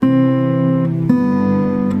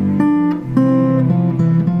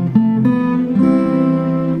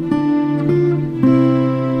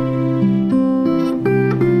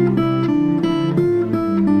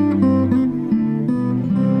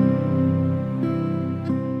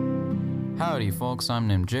Howdy, folks. I'm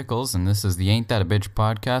Nim Jickles, and this is the Ain't That a Bitch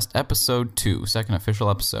podcast, episode 2, second official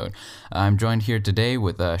episode. I'm joined here today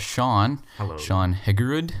with Sean. Hello. Sean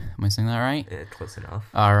Heggerud. Am I saying that right? Close enough.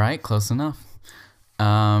 All right, close enough.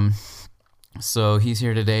 So he's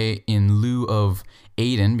here today in lieu of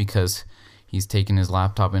Aiden because he's taking his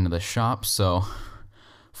laptop into the shop, so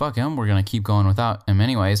fuck him. We're going to keep going without him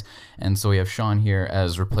anyways. And so we have Sean here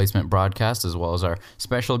as replacement broadcast as well as our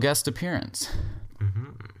special guest appearance.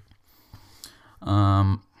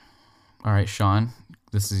 All right, Sean,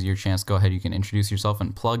 this is your chance. Go ahead. You can introduce yourself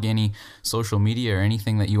and plug any social media or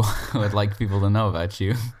anything that you would like people to know about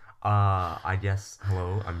you. I guess,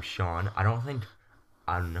 hello, I'm Sean. I don't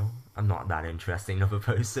know. I'm not that interesting of a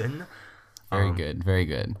person. Very good. Very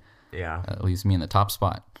good. Yeah. That leaves me in the top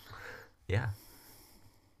spot. Yeah.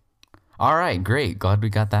 All right, great. Glad we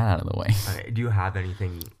got that out of the way. Do you have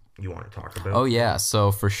anything you want to talk about? Oh, yeah.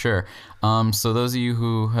 So for sure. So those of you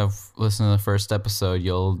who have listened to the first episode,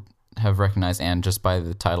 you'll have recognized, and just by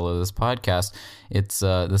the title of this podcast, it's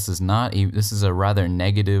this is a rather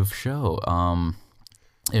negative show.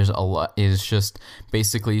 There's a lot. It's just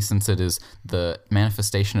basically, since it is the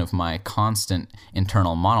manifestation of my constant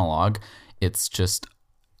internal monologue, it's just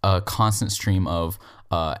a constant stream of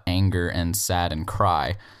anger and sad and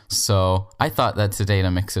cry. So I thought that today, to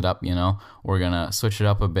mix it up, we're going to switch it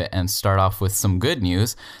up a bit and start off with some good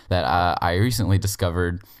news that I recently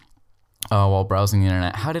discovered while browsing the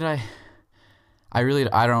internet. How did I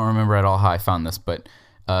don't remember at all how I found this, but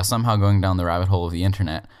somehow going down the rabbit hole of the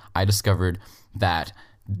internet, I discovered that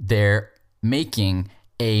they're making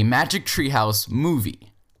a Magic Treehouse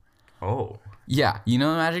movie. Oh. Yeah, you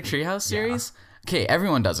know the Magic Treehouse series? Yeah. Okay,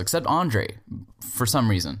 everyone does, except Andre, for some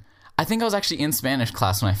reason. I think I was actually in Spanish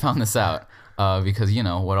class when I found this out, because,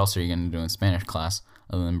 what else are you going to do in Spanish class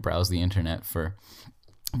other than browse the internet for...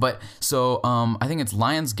 But, so, I think it's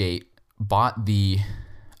Lionsgate got the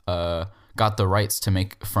rights to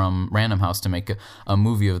make, from Random House, to make a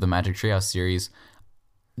movie of the Magic Treehouse series.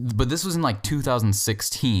 But this was in,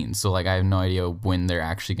 2016, so, I have no idea when they're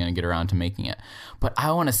actually going to get around to making it. But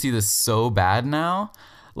I want to see this so bad now.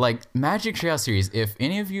 Magic Treehouse series, if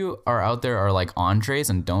any of you are out there are like Andres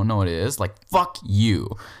and don't know what it is, fuck you.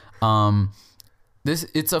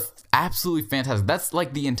 It's absolutely fantastic. That's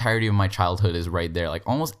the entirety of my childhood is right there.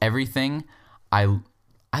 Almost everything I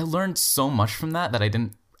learned so much from that I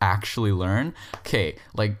didn't actually learn. Okay,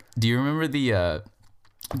 do you remember the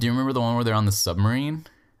one where they're on the submarine?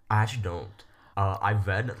 I actually don't. I've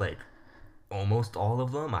read almost all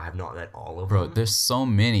of them. I have not read all of them. Bro, there's so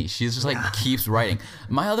many. She's just keeps writing.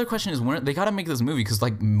 My other question is, when they gotta make this movie, because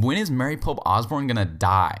when is Mary Pope Osborne gonna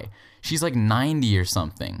die? She's 90 or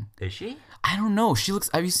something. Is she? I don't know. She looks.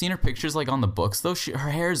 Have you seen her pictures on the books though? Her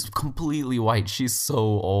hair is completely white. She's so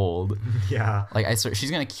old. Yeah. I swear,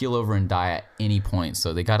 she's gonna keel over and die at any point.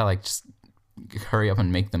 So they gotta just hurry up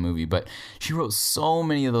and make the movie. But she wrote so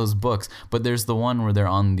many of those books. But there's the one where they're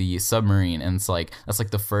on the submarine, and it's that's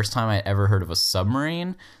the first time I ever heard of a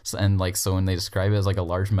submarine. So, and so when they describe it as a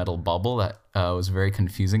large metal bubble, that was very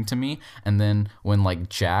confusing to me. And then when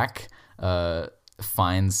Jack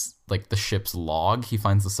finds the ship's log, he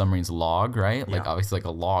finds the submarine's log, right? Yeah. Obviously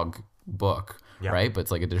a log book, yeah. Right? But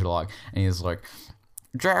it's a digital log, and he's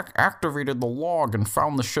Jack activated the log and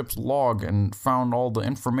found the ship's log and found all the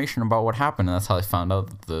information about what happened. And that's how they found out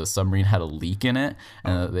that the submarine had a leak in it.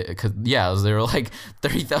 And they were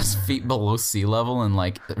 30,000 feet below sea level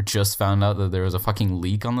and just found out that there was a fucking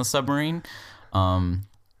leak on the submarine.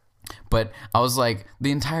 But I was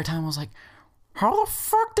the entire time I was how the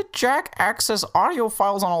fuck did Jack access audio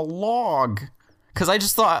files on a log? Because I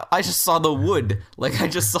just saw the wood. I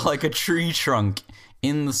just saw a tree trunk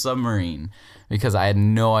in the submarine. Because I had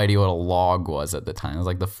no idea what a log was at the time. It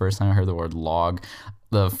was the first time I heard the word log.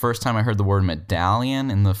 The first time I heard the word medallion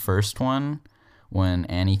in the first one, when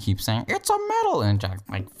Annie keeps saying, "It's a medal," and Jack's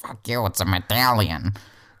 "Fuck you, it's a medallion."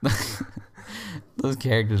 Those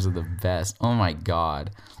characters are the best. Oh my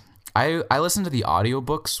god. I listened to the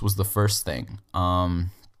audiobooks was the first thing.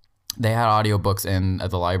 They had audiobooks at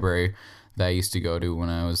the library that I used to go to when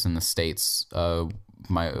I was in the States.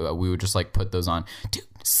 We would just put those on. Dude,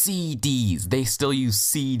 CDs. They still use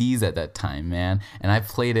CDs at that time, man. And I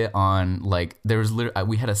played it on there was literally,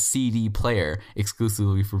 we had a CD player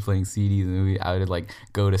exclusively for playing CDs, and I would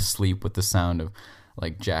go to sleep with the sound of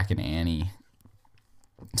Jack and Annie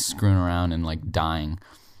screwing around and dying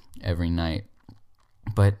every night.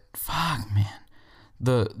 But fuck, man.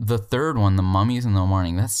 The third one, The Mummies in the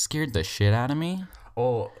Morning, that scared the shit out of me.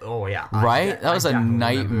 Oh yeah. Right? That was I a definitely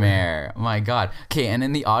nightmare. My God. Okay, and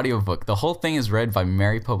in the audiobook, the whole thing is read by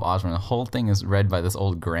Mary Pope Osborne. The whole thing is read by this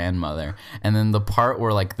old grandmother. And then the part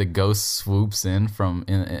where like the ghost swoops in from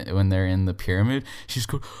when they're in the pyramid, she's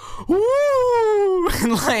going, woo!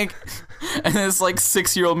 And like, and this like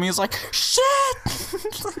 6-year-old me is like, shit!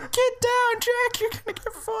 Get down, Jack! You're gonna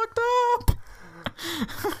get fucked up.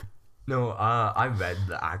 No, I read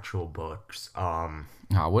the actual books.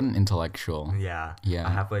 I wasn't intellectual. Yeah. Yeah.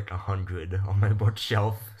 I have like 100 on my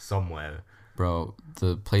bookshelf somewhere. Bro,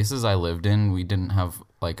 the places I lived in, we didn't have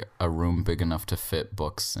like a room big enough to fit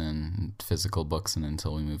books and physical books in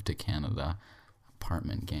until we moved to Canada.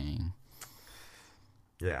 Apartment gang.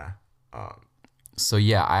 Yeah. So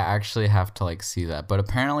yeah, I actually have to like see that. But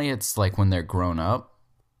apparently it's like when they're grown up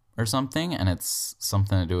or something, and it's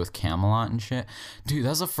something to do with Camelot and shit. Dude,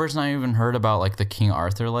 that's the first time I even heard about like the King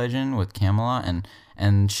Arthur legend with Camelot,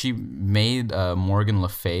 and she made Morgan Le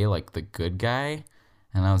Fay like the good guy,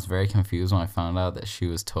 and I was very confused when I found out that she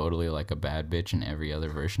was totally like a bad bitch in every other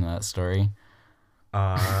version of that story.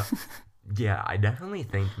 Yeah, I definitely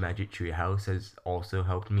think Magic Tree House has also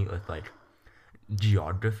helped me with like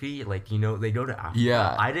geography. Like, you know, they go to Africa.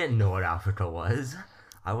 Yeah. I didn't know what Africa was.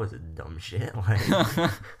 I was a dumb shit. Like,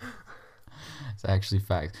 It's actually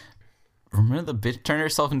fact. Remember the bitch turned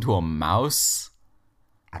herself into a mouse?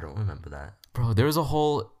 I don't remember that. Bro, there was a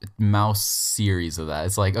whole mouse series of that.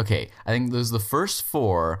 It's like, okay, I think there's the first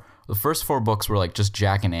four. The first four books were like just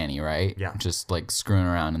Jack and Annie, right? Yeah. Just like screwing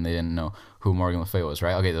around, and they didn't know who Morgan Le Fay was,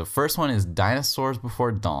 right? Okay, the first one is Dinosaurs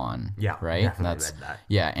Before Dawn. Yeah, right. definitely read that.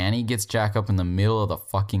 Yeah. Annie gets Jack up in the middle of the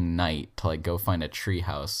fucking night to like go find a tree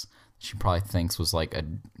house. She probably thinks was like a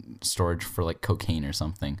storage for like cocaine or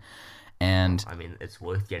something. And I mean, it's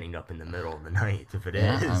worth getting up in the middle of the night if it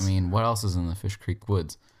is. yeah, I mean, what else is in the Fish Creek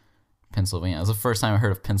Woods? Pennsylvania. It was the first time I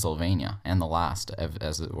heard of Pennsylvania, and the last,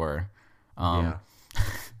 as it were. Yeah.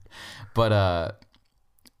 But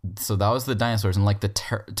so that was the dinosaurs, and like the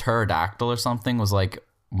pterodactyl or something was like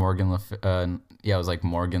Morgan. Yeah, it was like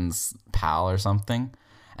Morgan's pal or something.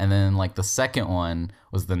 And then like the second one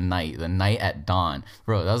was the night at dawn.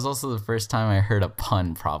 Bro, that was also the first time I heard a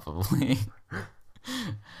pun, probably.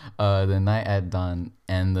 The night at dawn,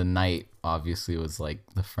 and the night obviously was like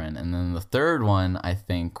the friend. And then the third one I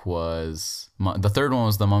think was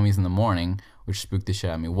the mummies in the morning, which spooked the shit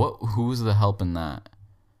out of me. Who was the help in that?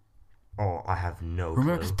 Oh, I have no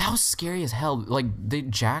Remember, clue. that was scary as hell. Like,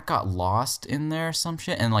 Jack got lost in there or some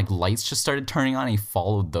shit, and like lights just started turning on, and he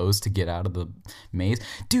followed those to get out of the maze.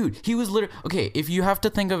 Dude, he was literally... Okay, if you have to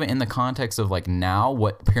think of it in the context of like now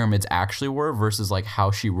what pyramids actually were versus like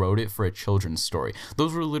how she wrote it for a children's story.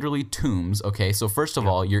 Those were literally tombs, okay? So first of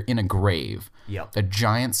all, you're in a grave. Yep. A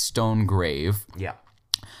giant stone grave. Yeah.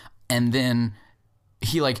 And then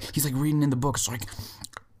he's like reading in the books like...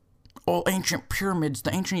 All ancient pyramids,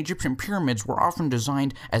 the ancient Egyptian pyramids were often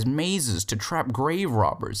designed as mazes to trap grave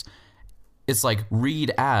robbers. It's like,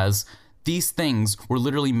 read as, these things were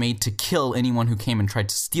literally made to kill anyone who came and tried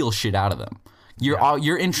to steal shit out of them.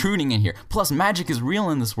 You're intruding in here. Plus, magic is real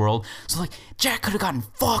in this world, so like, Jack could have gotten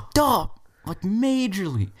fucked up, like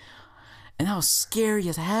majorly. And that was scary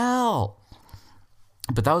as hell.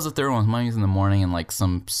 But that was the third one, Mummies in the Morning, and like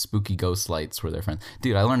some spooky ghost lights were their friends.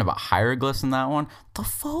 Dude, I learned about hieroglyphs in that one. The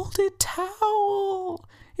folded towel.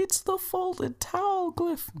 It's the folded towel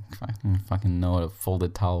glyph. I didn't fucking know what a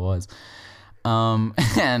folded towel was. And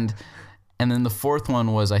then the fourth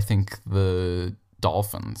one was, I think, the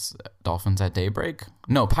dolphins. Dolphins at daybreak?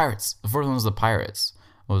 No, pirates. The fourth one was the pirates.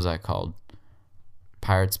 What was that called?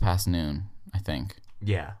 Pirates Past Noon, I think.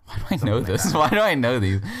 Yeah. Why do I know this? Why do I know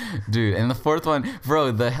these? Dude, and the fourth one,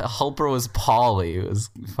 bro, the helper was Polly. It was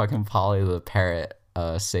fucking Polly the parrot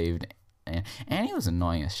saved. Annie was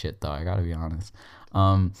annoying as shit, though, I gotta be honest.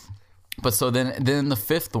 But so then the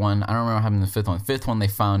fifth one, I don't remember what happened in the fifth one. Fifth one, they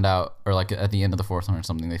found out, or like at the end of the fourth one or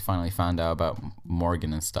something, they finally found out about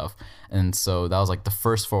Morgan and stuff. And so that was like the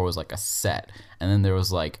first four was like a set. And then there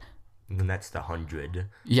was like... And then that's the 100.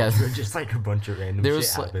 Yeah. Just like a bunch of random there shit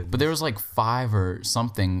was happens. But there was like 5 or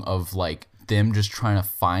something of like them just trying to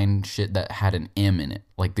find shit that had an M in it.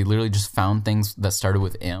 Like they literally just found things that started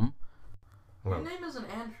with M. Your name isn't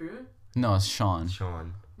Andrew. No, it's Sean.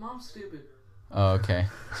 Sean. Mom's stupid. Oh, okay.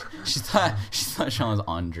 she thought Sean was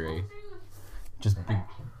Andre. Just big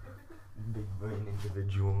brain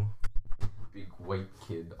individual. big white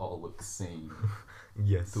kid all look the same.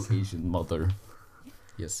 Yes. To Asian mother.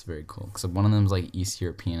 Yes, very cool. Except one of them's like East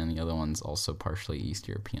European and the other one's also partially East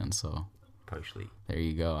European, so Partially. there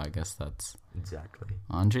you go. I guess that's... Exactly.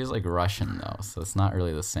 Andre's like Russian though, so it's not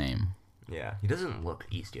really the same. Yeah. He doesn't look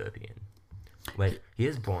East European. Like, he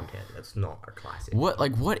has blonde hair. That's not a classic.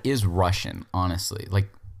 What is Russian, honestly? Like,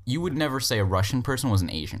 you would never say a Russian person was an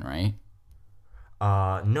Asian, right?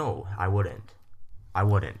 No, I wouldn't. I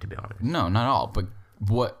wouldn't, to be honest. No, not at all. But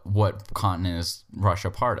what continent is Russia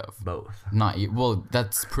part of? Both. Well,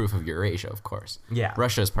 that's proof of Eurasia, of course. Yeah.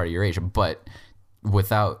 Russia is part of Eurasia, but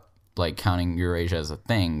without like counting Eurasia as a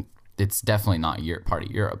thing, it's definitely not part of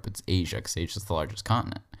Europe. It's Asia, because Asia is the largest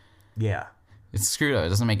continent. Yeah. It's screwed up. It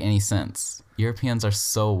doesn't make any sense. Europeans are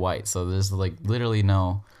so white, so there's like literally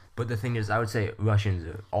no. But the thing is, I would say Russians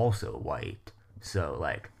are also white, so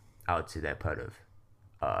like I would say they're part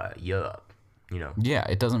of Europe. You know. Yeah,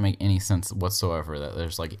 it doesn't make any sense whatsoever that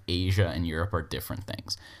there's like Asia and Europe are different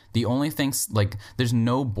things. The only things, like, there's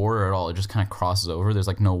no border at all. It just kind of crosses over. There's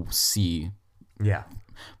like no sea Yeah.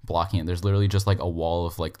 blocking it. There's literally just like a wall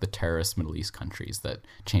of like the terrorist Middle East countries that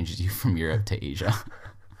changes you from Europe to Asia.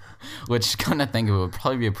 Which, kind of think of it, would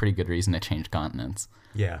probably be a pretty good reason to change continents.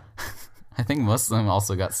 Yeah. I think most of them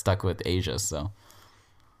also got stuck with Asia, so.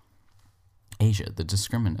 Asia, the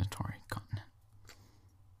discriminatory continent.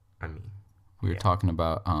 I mean. We were talking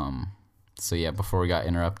about, so yeah, before we got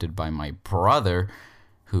interrupted by my brother,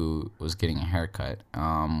 who was getting a haircut,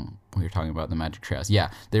 we were talking about the Magic Tree House.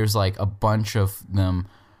 Yeah, there's like a bunch of them.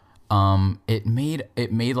 It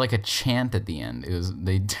made like a chant at the end.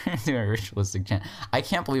 They turned into a ritualistic chant. I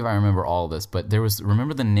can't believe I remember all this, but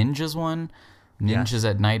remember the ninjas one? Ninjas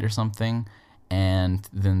at night or something? And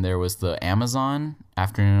then there was the Amazon,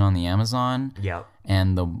 Afternoon on the Amazon. Yep.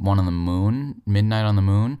 And the one on the moon, Midnight on the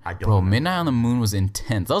Moon. Midnight on the Moon was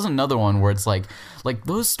intense. That was another one where it's like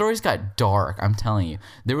those stories got dark. I'm telling you.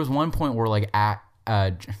 There was one point where I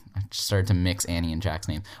started to mix Annie and Jack's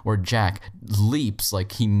name, where Jack leaps,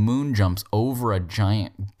 like he moon jumps over a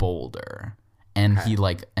giant boulder, and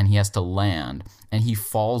he has to land, and he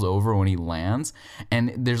falls over when he lands,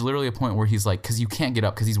 and there's literally a point where he's like, because you can't get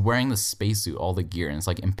up, because he's wearing the spacesuit, all the gear, and it's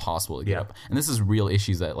like impossible to get up. And this is real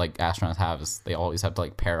issues that like astronauts have, is they always have to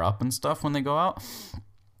like pair up and stuff when they go out,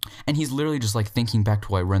 and he's literally just like thinking back to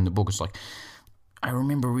what I read in the book. It's like, I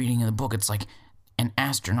remember reading in the book, it's like, an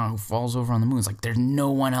astronaut who falls over on the moon. It's like, there's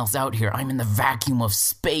no one else out here. I'm in the vacuum of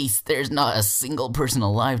space. There's not a single person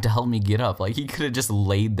alive to help me get up. Like, he could have just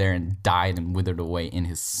laid there and died and withered away in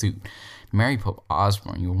his suit. Mary Pope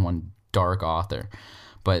Osborne, you were one dark author.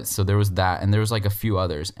 But so there was that, and there was like a few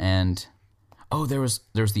others. And there was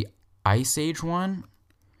the Ice Age one.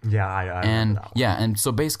 Yeah, I remember that one. Yeah, and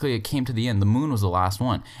so basically it came to the end. The moon was the last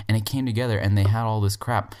one, and it came together, and they had all this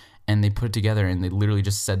crap, and they put it together, and they literally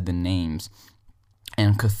just said the names.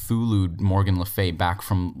 And Cthulhu Morgan Le Fay back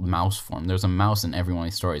from mouse form. There's a mouse in every one of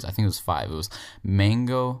these stories. I think it was 5. It was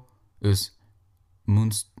Mango,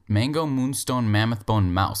 Moonstone, Mammoth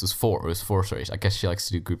Bone, Mouse. It was 4. It was 4 stories. I guess she likes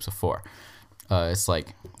to do groups of 4. It's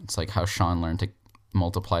like how Sean learned to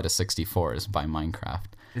multiply to 64 is by Minecraft.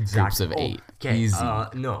 Exactly. Groups of 8. Okay. Easy.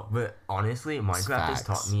 No, but honestly, Minecraft has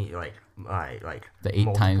taught me like the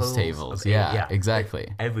 8 times tables. Yeah, exactly.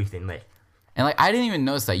 Like, everything like. And like, I didn't even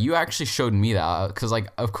notice that. You actually showed me that, because like,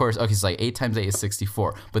 of course, okay, so like 8 times 8 is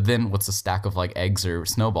 64. But then what's a stack of like eggs or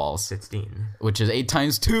snowballs? 16. Which is 8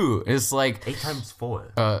 times 2. It's like 8 times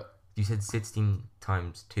 4. You said 16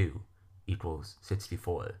 times 2 equals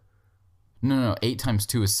 64. No. 8 times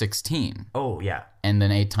 2 is 16. Oh, yeah. And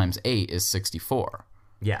then 8 times 8 is 64.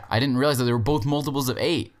 Yeah. I didn't realize that they were both multiples of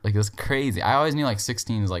 8. Like, that's crazy. I always knew like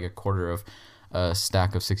 16 is like a quarter of a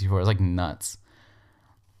stack of 64. It's like nuts.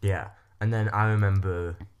 Yeah. And then I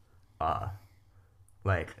remember,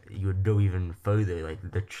 like, you would go even further, like,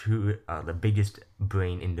 the biggest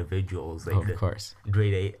brain individuals, like, of course.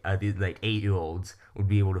 Grade 8, the, like, 8-year-olds would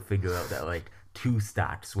be able to figure out that, like, 2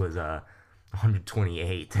 stacks was,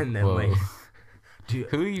 128, and then, like...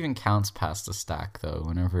 Who even counts past a stack, though?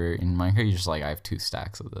 Whenever, in Minecraft, you're just like, I have 2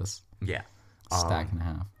 stacks of this. Yeah. Stack and a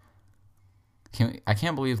half. I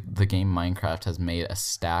can't believe the game Minecraft has made a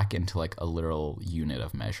stack into, like, a literal unit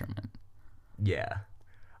of measurement. Yeah.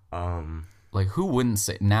 Like, who wouldn't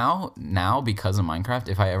say now because of Minecraft,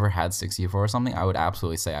 if I ever had 64 or something, I would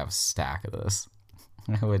absolutely say I have a stack of this.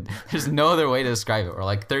 I would. There's no other way to describe it. Or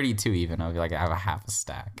like 32 even. I would be like, I have a half a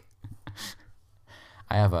stack.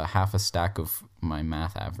 I have a half a stack of my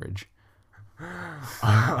math average.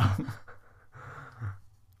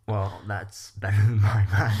 Well, that's better than my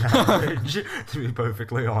math average, to be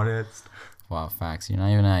perfectly honest. Wow, facts. You're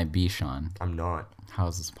not even an IB, Sean. I'm not. How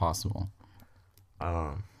is this possible?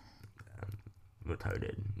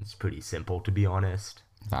 Retarded. It's pretty simple, to be honest.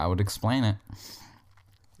 That would explain it.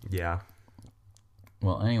 Yeah.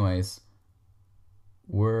 Well, anyways,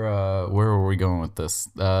 where were we going with this?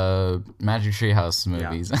 Magic Tree House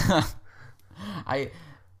movies. Yeah.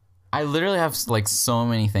 I literally have like so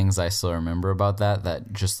many things I still remember about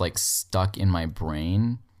that just like stuck in my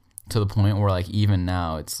brain to the point where like even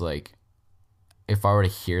now it's like if I were to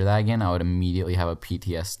hear that again, I would immediately have a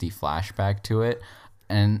PTSD flashback to it.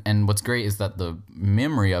 And what's great is that the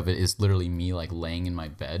memory of it is literally me like laying in my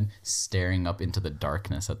bed staring up into the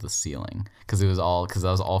darkness at the ceiling because that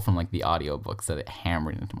was all from like the audiobooks that it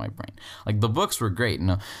hammered into my brain. Like the books were great,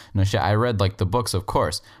 no shit. I read like the books, of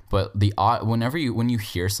course, but when you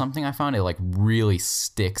hear something, I found it like really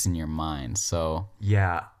sticks in your mind. So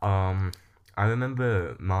yeah, I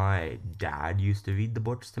remember my dad used to read the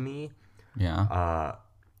books to me. Yeah.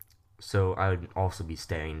 So I would also be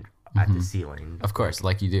staring at the ceiling. Of course,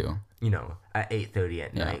 like you do. You know, at 8:30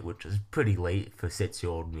 at night, which is pretty late for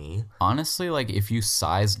 6-year-old me. Honestly, like if you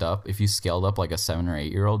scaled up like a 7 or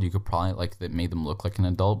 8-year-old, you could probably like that made them look like an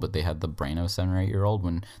adult, but they had the brain of a 7 or 8-year-old.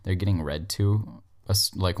 When they're getting read to,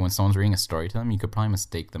 like when someone's reading a story to them, you could probably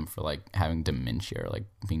mistake them for like having dementia or like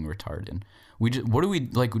being retarded. We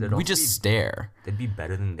just stare. They'd be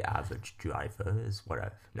better than the average driver, is what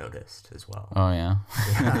I've noticed as well. Oh yeah,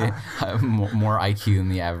 have more IQ than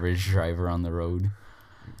the average driver on the road.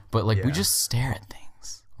 But like we just stare at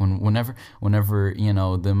things. Whenever you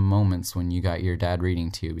know the moments when you got your dad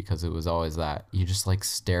reading to you, because it was always that you just like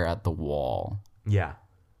stare at the wall. Yeah.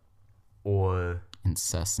 Or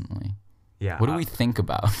incessantly. Yeah. What do we think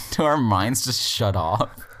about? Do our minds just shut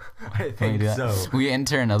off? I think so. We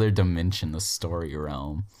enter another dimension, the story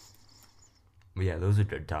realm. Yeah, those are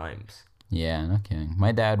good times. Yeah, no kidding.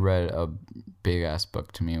 My dad read a big ass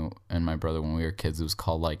book to me and my brother when we were kids. It was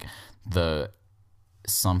called like the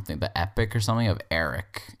epic or something of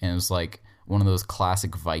Eric, and it was like one of those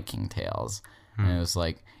classic Viking tales. And it was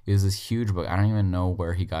this huge book. I don't even know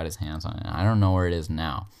where he got his hands on it. I don't know where it is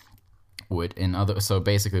now. So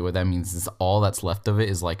basically what that means is all that's left of it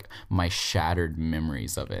is like my shattered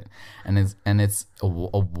memories of it, and it's a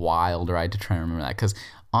wild ride to try and remember that, because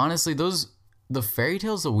honestly the fairy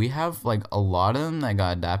tales that we have, like a lot of them that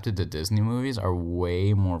got adapted to Disney movies are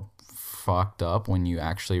way more fucked up when you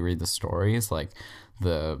actually read the stories. Like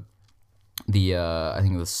I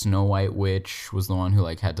think the Snow White witch was the one who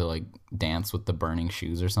like had to like dance with the burning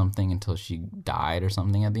shoes or something until she died or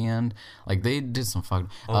something at the end. Like they did some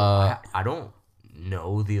fucked. I don't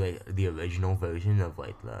know the original version of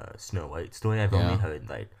like the Snow White story. I've only heard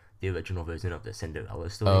like the original version of the Cinderella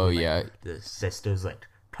story. Oh where, yeah, the sisters like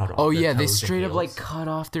cut off. Oh yeah, they straight up like cut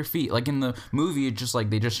off their feet. Like in the movie, it just like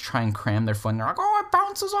they just try and cram their foot. And they're like, oh, it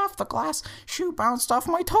bounces off the glass. Shoe bounced off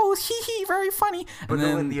my toes. Hee hee, very funny. But and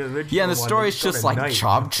then in the original the story's just like knife.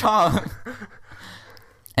 chop chop.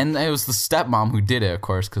 And it was the stepmom who did it, of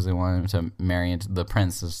course, because they wanted him to marry into the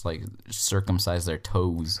prince, just like circumcise their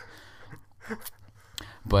toes.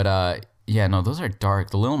 But yeah, no, those are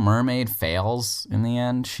dark. The Little Mermaid fails in the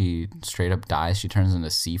end. She straight up dies. She turns into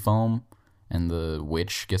sea foam. And the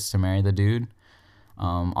witch gets to marry the dude.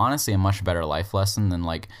 Honestly, a much better life lesson than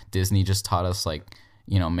like Disney just taught us, like,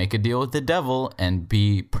 you know, make a deal with the devil and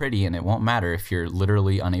be pretty, and it won't matter if you're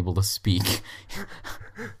literally unable to speak.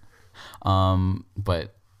 So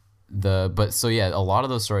yeah, a lot of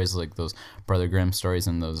those stories, like those Brother Grimm stories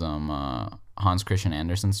and those Hans Christian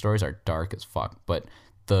Andersen stories, are dark as fuck. But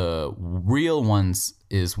the real ones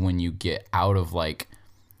is when you get out of like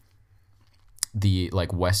the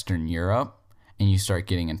like Western Europe and you start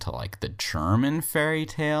getting into like the German fairy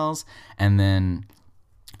tales, and then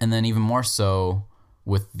even more so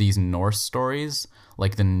with these Norse stories.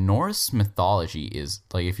 Like the Norse mythology is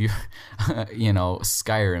like, if you you know,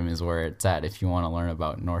 Skyrim is where it's at if you want to learn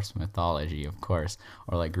about Norse mythology, of course,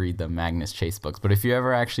 or like read the Magnus Chase books. But if you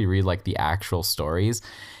ever actually read like the actual stories,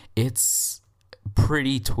 it's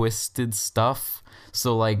pretty twisted stuff.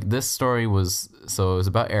 So like this story was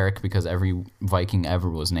about Eric, because every Viking ever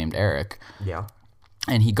was named Eric. Yeah.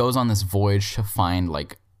 And he goes on this voyage to find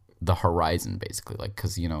like the horizon, basically, like,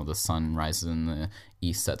 because, you know, the sun rises in the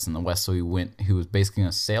east, sets in the west. So he was basically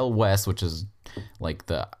going to sail west, which is like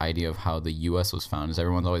the idea of how the U.S. was found, is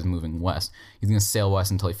everyone's always moving west. He's going to sail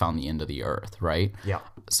west until he found the end of the earth, right? Yeah.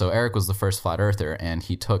 So Eric was the first flat earther, and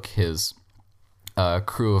he took his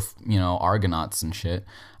crew of, you know, Argonauts and shit.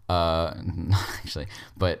 Not actually,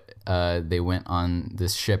 but they went on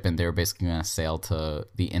this ship, and they were basically going to sail to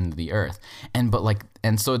the end of the earth.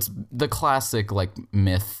 And so it's the classic like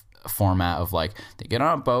myth format of like, they get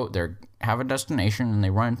on a boat, they have a destination, and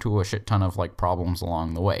they run into a shit ton of like problems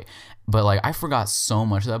along the way. But like, I forgot so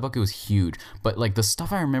much of that book. It was huge, but like the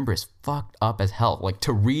stuff I remember is fucked up as hell. Like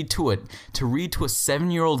to read to a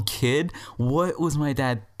 7-year-old kid, what was my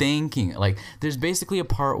dad thinking? Like there's basically a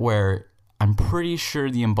part where I'm pretty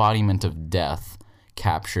sure the embodiment of death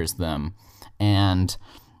captures them, and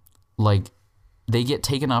like they get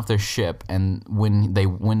taken off their ship, and when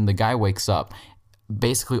the guy wakes up,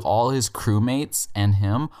 basically all his crewmates and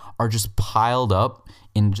him are just piled up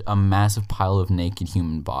in a massive pile of naked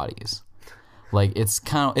human bodies. Like, it's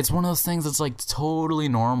one of those things that's like totally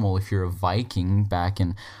normal if you're a Viking back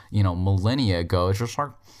in, millennia ago. It's just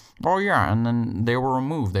like, oh yeah, and then they were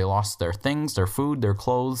removed. They lost their things, their food, their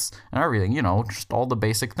clothes, and everything, just all the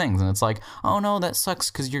basic things. And it's like, oh no, that sucks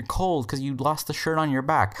because you're cold because you lost the shirt on your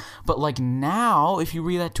back. But like now, if you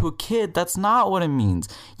read that to a kid, that's not what it means.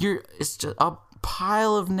 It's just a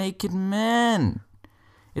pile of naked men.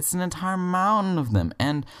 It's an entire mountain of them.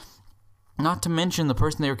 And not to mention, the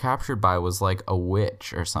person they were captured by was like a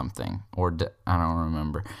witch or something. I don't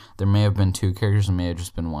remember. There may have been two characters. There may have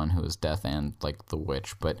just been one who was death and like the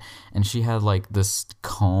witch. And she had like this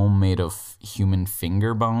comb made of human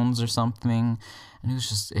finger bones or something. And it was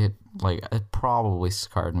just, it probably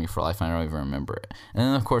scarred me for life. I don't even remember it. And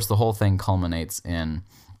then, of course, the whole thing culminates in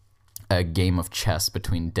a game of chess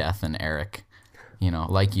between Death and Eric.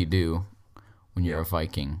 Like you do when you're a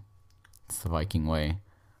Viking. It's the Viking way.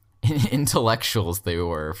 Intellectuals they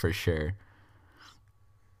were, for sure.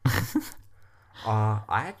 I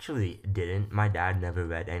actually didn't. My dad never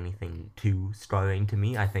read anything too scarring to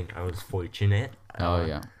me. I think I was fortunate. Oh,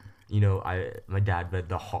 yeah. My dad read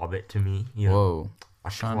The Hobbit to me. Whoa.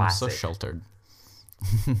 A Sean classic. is so sheltered.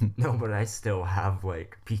 No, but I still have,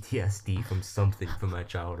 PTSD from something from my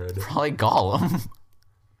childhood. Probably Gollum.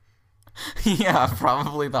 Yeah,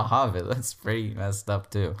 probably The Hobbit. That's pretty messed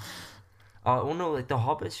up, too. Well, no, The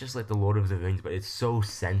Hobbit's just like The Lord of the Rings, but it's so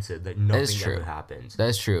censored that nothing ever happens.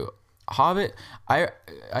 That's true. Hobbit, I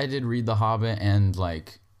did read The Hobbit, and,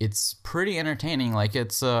 it's pretty entertaining.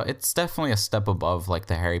 It's definitely a step above,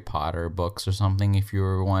 the Harry Potter books or something, if you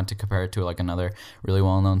were wanting to compare it to, another really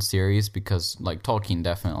well-known series, because, Tolkien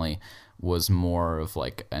definitely was more of,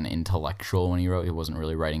 an intellectual when he wrote. He wasn't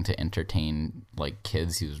really writing to entertain,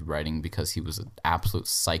 kids. He was writing because he was an absolute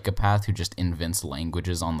psychopath who just invents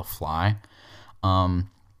languages on the fly.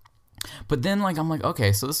 But then, I'm like,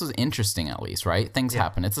 okay, so this is interesting at least, right? Things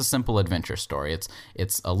happen. It's a simple adventure story.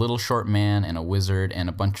 It's a little short man and a wizard and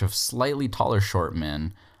a bunch of slightly taller short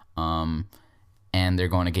men, and they're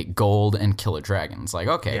going to get gold and kill a dragon. It's like,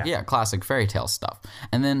 okay, yeah, classic fairy tale stuff.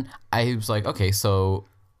 And then I was like, okay, so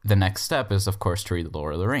the next step is, of course, to read The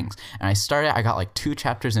Lord of the Rings. And I got 2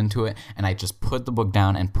 chapters into it, and I just put the book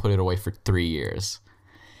down and put it away for 3 years.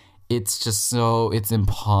 It's just it's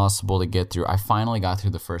impossible to get through. I finally got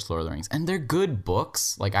through the first Lord of the Rings, and they're good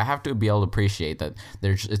books. I have to be able to appreciate that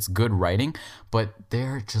it's good writing, but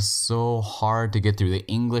they're just so hard to get through. The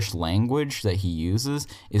English language that he uses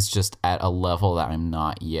is just at a level that I'm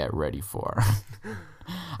not yet ready for.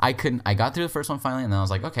 I got through the first one finally, and then I was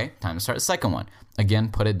like, okay, time to start the second one. Again,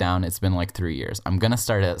 put it down. It's been 3 years. I'm going to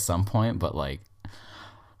start it at some point, but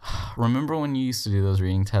remember when you used to do those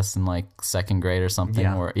reading tests in 2nd grade or something?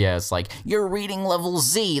 Yeah. Where it's you're reading level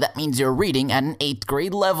Z. That means you're reading at an 8th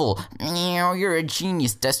grade level. You're a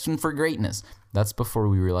genius destined for greatness. That's before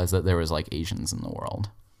we realized that there was Asians in the world,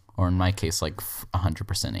 or in my case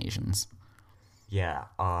 100% Asians. Yeah.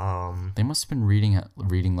 They must have been reading at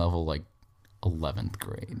reading level 11th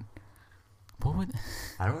grade. What would?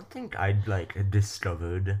 I don't think I'd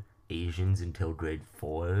discovered Asians until grade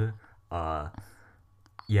 4.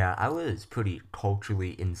 Yeah, I was pretty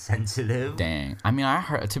culturally insensitive. Dang. I mean,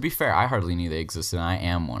 to be fair, I hardly knew they existed, and I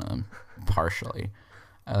am one of them, partially.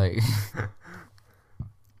 To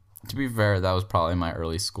be fair, that was probably my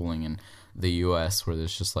early schooling in the U.S., where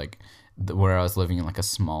there's just where I was living in a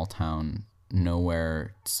small town,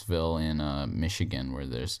 Nowheresville in Michigan, where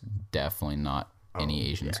there's definitely not any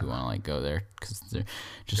Asians who want to go there because they're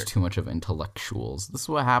just too much of intellectuals. This is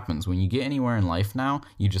what happens when you get anywhere in life now.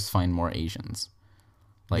 You just find more Asians.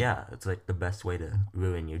 It's the best way to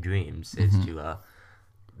ruin your dreams is to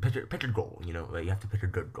pick a goal. You have to pick a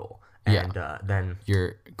good goal, and then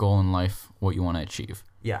your goal in life, what you want to achieve.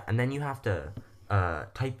 Yeah, and then you have to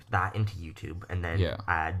type that into YouTube, and then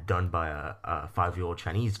add done by a 5-year-old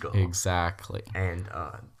Chinese girl. Exactly. And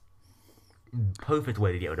perfect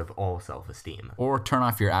way to get rid of all self-esteem. Or turn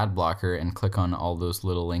off your ad blocker and click on all those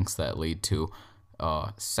little links that lead to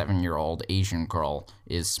 7-year-old Asian girl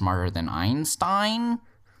is smarter than Einstein,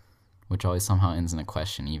 which always somehow ends in a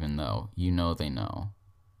question, even though they know.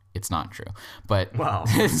 It's not true. But well,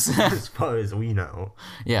 as far as we know.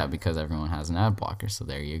 Yeah, because everyone has an ad blocker, so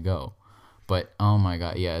there you go. But, oh my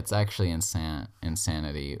god, yeah, it's actually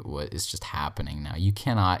insanity what is just happening now. You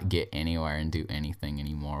cannot get anywhere and do anything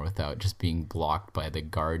anymore without just being blocked by the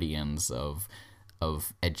guardians of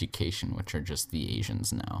education, which are just the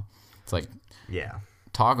Asians now. It's yeah.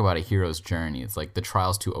 talk about a hero's journey. It's like the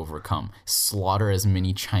trials to overcome. Slaughter as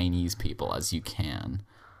many Chinese people as you can.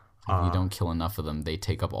 If you don't kill enough of them, they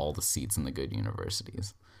take up all the seats in the good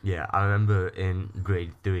universities. Yeah, I remember in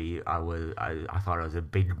grade 3, I thought I was a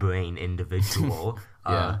big brain individual.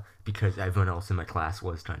 Because everyone else in my class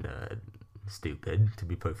was kind of stupid, to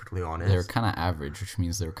be perfectly honest. They were kind of average, which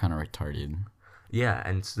means they were kind of retarded. Yeah,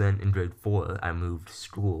 and so then in grade 4, I moved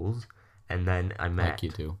schools, and then I met Like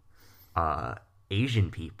you do.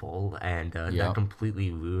 Asian people, and that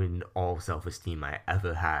completely ruined all self-esteem I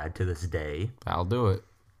ever had to this day. That'll do it.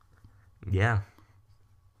 Yeah.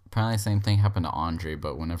 Apparently the same thing happened to Andre,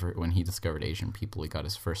 but when he discovered Asian people, he got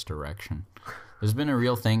his first erection. There's been a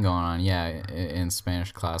real thing going on. Yeah, in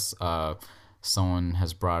Spanish class, someone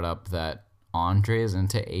has brought up that Andre is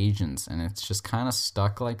into Asians, and it's just kind of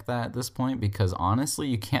stuck like that at this point because honestly,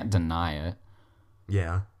 you can't deny it.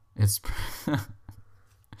 Yeah. It's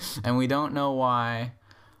and we don't know why,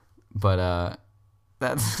 but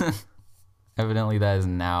that's evidently that is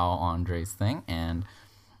now Andre's thing, and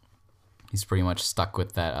he's pretty much stuck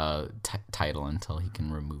with that title until he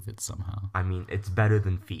can remove it somehow. I mean, it's better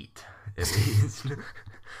than feet, at least.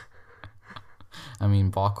 I mean,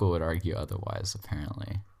 Balko would argue otherwise,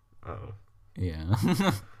 apparently. Oh. Yeah.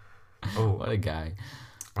 Oh. What a guy.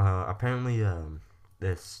 Apparently,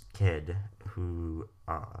 this kid who,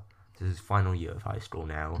 this is his final year of high school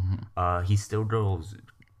now, he still goes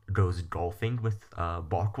golfing with,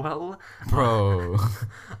 Barkwell. Bro.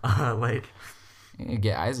 Like... You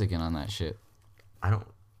get Isaac in on that shit. I don't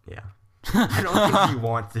think he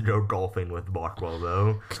wants to go golfing with Barkwell,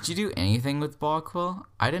 though. Could you do anything with Balkwell?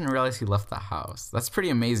 I didn't realize he left the house. That's pretty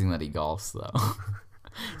amazing that he golfs, though.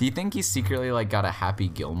 Do you think he secretly, like, got a Happy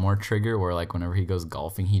Gilmore trigger where, like, whenever he goes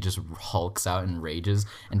golfing, he just hulks out and rages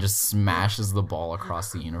and just smashes the ball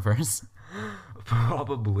across the universe?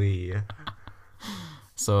 Probably.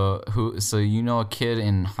 So you know a kid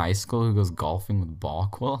in high school who goes golfing with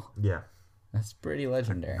Balkwell? Yeah. That's pretty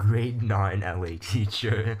legendary. Grade 9 LA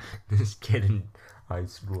teacher. This kid in high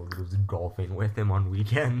school goes golfing with him on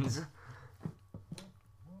weekends.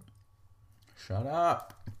 Shut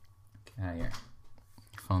up. Get out of here.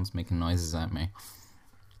 Your phone's making noises at me.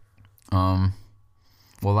 Well,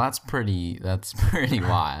 that's pretty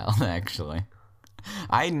wild, actually.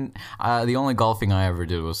 The only golfing I ever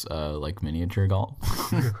did was like miniature golf.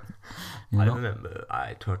 I remember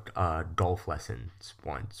I took golf lessons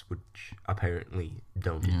once, which apparently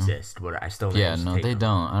don't exist, but I still they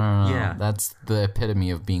don't. I don't know. Yeah. That's the epitome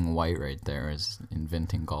of being white right there, is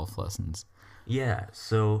inventing golf lessons. Yeah,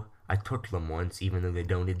 so I took them once, even though they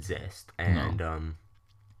don't exist, and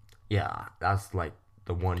yeah, that's like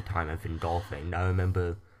the one time I've been golfing. I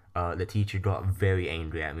remember the teacher got very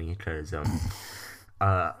angry at me because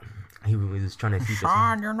he was trying to teach us.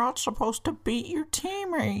 Sean, you're not supposed to beat your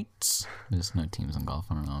teammates. There's no teams in golf.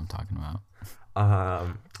 I don't know what I'm talking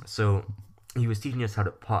about. So he was teaching us how to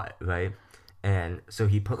putt, right? And so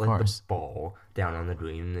he put like the ball down on the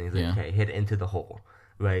green, and he's like, "Okay, hit it into the hole,"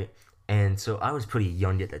 right? And so I was pretty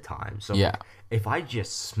young at the time, so like, if I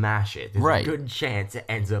just smash it, there's a good chance it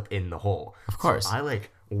ends up in the hole. Of course. So I like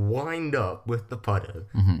wind up with the putter,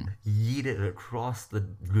 yeet it across the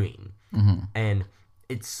green, and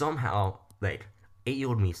it somehow, like,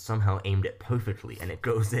 8-year-old me somehow aimed it perfectly, and it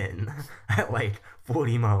goes in at, like,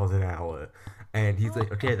 40 miles an hour. And he's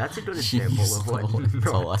like, okay, that's a good example of what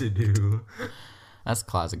not to do. That's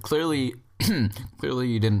classic. Clearly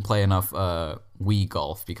you didn't play enough Wii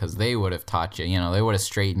golf, because they would have taught you, they would have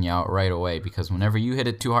straightened you out right away, because whenever you hit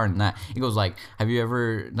it too hard in that, it goes like, have you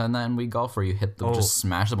ever done that in Wii golf where you hit just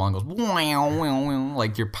smash the ball and goes,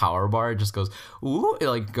 like your power bar just goes, ooh, it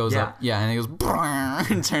like goes up, and it goes,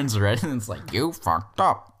 and turns red, and it's like, you fucked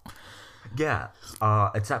up. Yeah,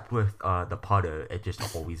 except with the putter, it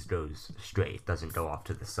just always goes straight, doesn't go off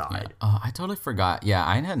to the side. I totally forgot. Yeah,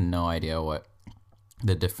 I had no idea what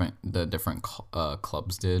the different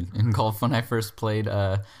clubs did in golf when I first played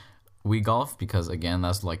Wii golf, because again,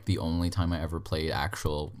 that's like the only time I ever played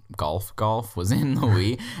actual golf was in the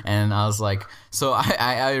Wii. And I was like, so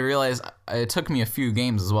I realized it took me a few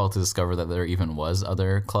games as well to discover that there even was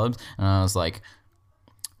other clubs, and I was like,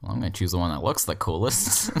 well, I'm going to choose the one that looks the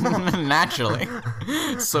coolest, naturally.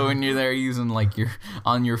 So when you're there using, like,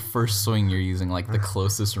 on your first swing, you're using, like, the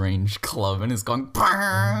closest range club, and it's going,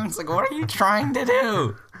 bang! It's like, what are you trying to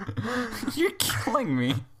do? You're killing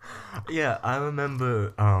me. Yeah, I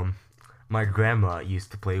remember, my grandma used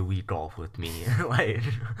to play Wii golf with me, like,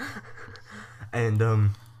 and,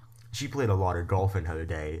 she played a lot of golf in her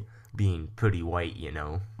day, being pretty white,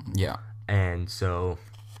 Yeah. And so,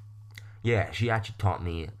 yeah, she actually taught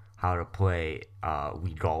me how to play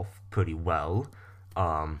Wii golf pretty well.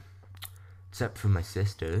 except for my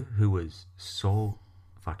sister, who was so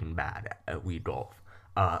fucking bad at Wii golf.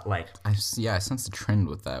 Like, I sense a trend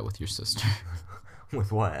with that with your sister.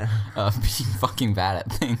 with what? Being fucking bad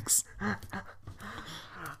at things.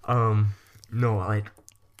 No, like,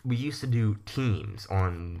 we used to do teams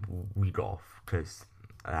on Wii golf because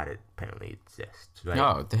that apparently exists, right?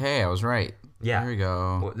 Oh, hey, I was right. Yeah. There we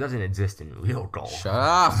go. Well, it doesn't exist in real golf. Shut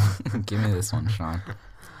up. Give me this one, Sean.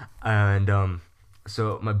 And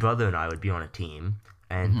so my brother and I would be on a team,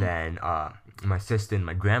 and then my sister and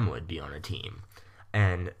my grandma would be on a team.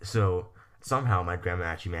 And so somehow my grandma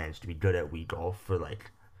actually managed to be good at Wii golf for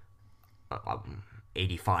like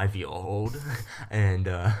 85-year-old. And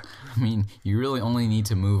I mean, you really only need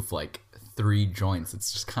to move like 3 joints.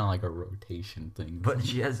 It's just kind of like a rotation thing. but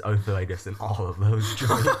she has arthritis in all of those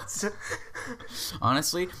joints.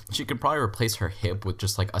 Honestly, she could probably replace her hip with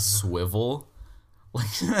just like a swivel.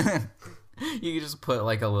 Like, you could just put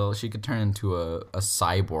like a little. She could turn into a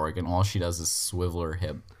cyborg, and all she does is swivel her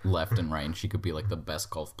hip left and right, and she could be like the best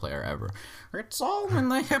golf player ever. It's all in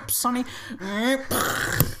the hip, sonny.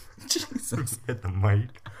 Jesus. Hit the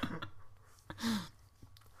mic.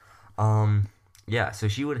 Yeah, so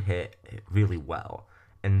she would hit it really well,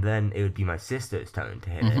 and then it would be my sister's turn to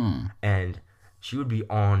hit it, and she would be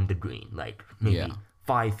on the green, like maybe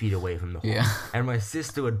 5 feet away from the hole. Yeah. And my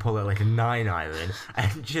sister would pull out like a 9-iron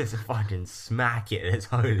and just fucking smack it as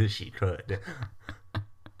hard as she could.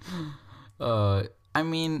 I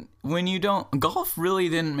mean, when you don't... Golf really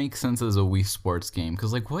didn't make sense as a Wii Sports game,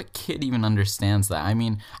 because, like, what kid even understands that? I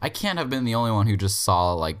mean, I can't have been the only one who just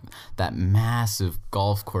saw, like, that massive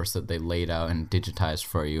golf course that they laid out and digitized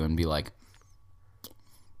for you and be like,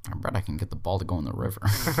 I bet I can get the ball to go in the river.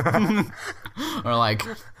 Or, like,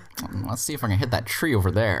 let's see if I can hit that tree over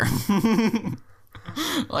there.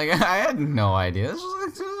 Like, I had no idea.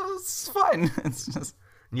 It's fun. It's just...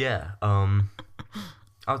 Yeah,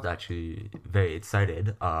 I was actually very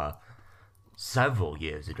excited. Several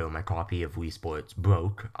years ago, my copy of Wii Sports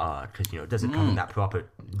broke, because, it doesn't come in that proper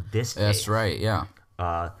disc case. That's right, yeah.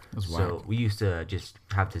 So we used to just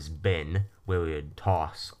have this bin where we would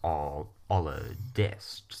toss all the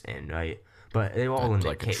discs in, right? But they were all in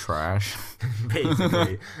their Like case. trash.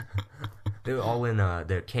 Basically. They were all in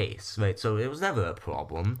their case, right? So it was never a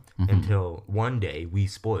problem until one day Wii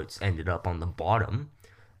Sports ended up on the bottom.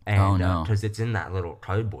 And because it's in that little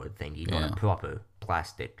cardboard thing, you got a proper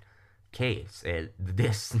plastic case. The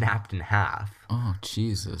disc snapped in half. Oh,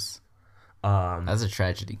 Jesus. That's a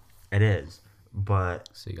tragedy. It is. But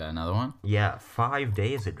So you got another one? yeah, 5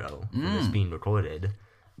 days ago, for this being recorded,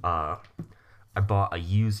 I bought a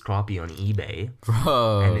used copy on eBay.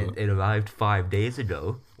 Bro. And it arrived 5 days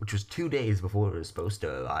ago, which was 2 days before it was supposed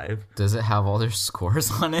to arrive. Does it have all their scores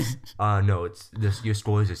on it? No, your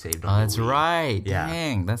scores are saved on Oh, the that's Wii. right. Yeah.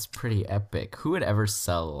 Dang, that's pretty epic. Who would ever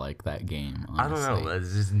sell like that game, honestly? I don't know.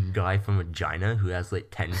 There's this guy from Regina who has like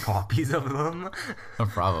 10 copies of them.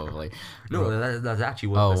 Probably. No, that's actually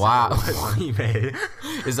what Oh, the wow. was on eBay.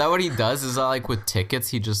 Is that what he does? Is that like with tickets,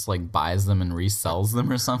 he just like buys them and resells them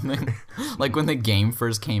or something? Like when the game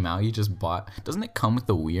first came out, he just bought... Doesn't it come with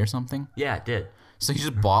the Wii or something? Yeah, it did. So he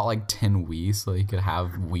just bought like 10 Wii so he could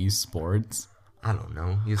have Wii Sports? I don't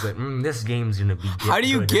know. He's like, this game's gonna be good. How do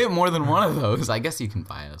you get more than one of those? I guess you can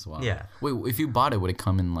buy it as well. Yeah. Wait, if you bought it, would it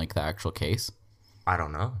come in like the actual case? I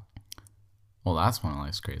don't know. Well, that's one of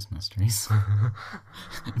life's greatest mysteries.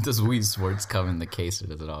 Does Wii Sports come in the case or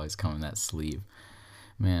does it always come in that sleeve?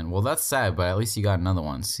 Man, well, that's sad, but at least you got another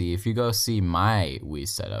one. See, if you go see my Wii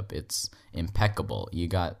setup, it's impeccable. You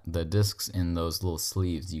got the discs in those little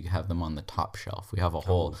sleeves. You have them on the top shelf. We have a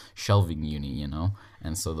whole shelving unit,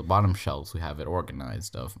 And so the bottom shelves, we have it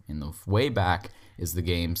organized of. In the way back is the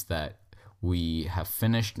games that we have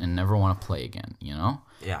finished and never want to play again,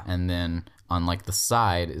 Yeah. And then on like the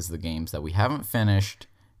side is the games that we haven't finished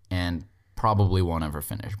and probably won't ever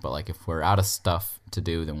finish. But like if we're out of stuff to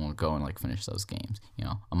do, then we'll go and like finish those games.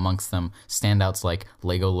 Amongst them, standouts like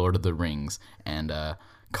Lego Lord of the Rings and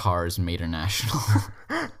Cars Mater National.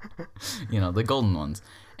 The golden ones.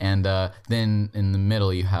 And then in the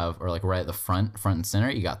middle you have, or like right at the front and center,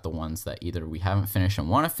 you got the ones that either we haven't finished and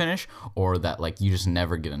want to finish, or that like you just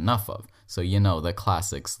never get enough of. So the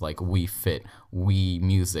classics like Wii Fit, Wii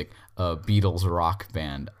Music, Beatles Rock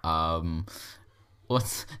Band,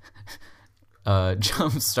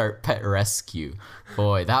 Jumpstart Pet Rescue.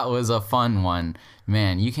 Boy, that was a fun one.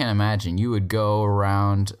 Man, you can't imagine. You would go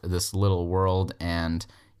around this little world and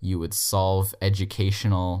you would solve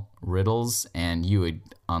educational riddles and you would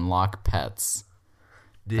unlock pets.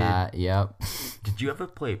 Yep. Did you ever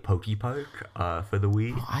play Pokepark for the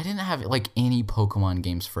Wii? I didn't have like any Pokemon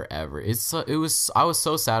games forever. I was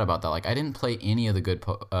so sad about that. Like I didn't play any of the good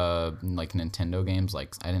like Nintendo games.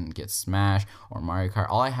 Like I didn't get Smash or Mario Kart.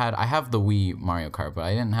 I have the Wii Mario Kart, but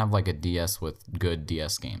I didn't have like a DS with good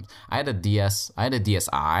DS games. I had a DSi. I had a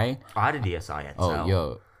DSi at Oh,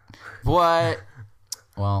 yo. What?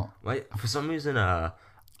 Well, like for some reason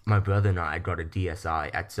my brother and I got a DSi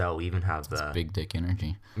at Cell. We even have the big dick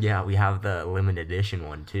energy. Yeah, we have the limited edition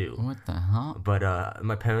one too. What the hell? But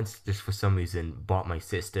my parents just for some reason bought my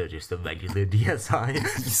sister just a regular DSi.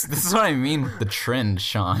 This is what I mean with the trend,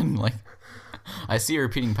 Sean. Like, I see a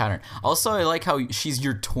repeating pattern. Also, I like how she's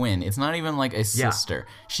your twin. It's not even like a sister.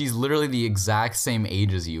 Yeah. She's literally the exact same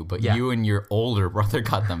age as you, but you and your older brother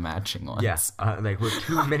got the matching ones. Yes, like we're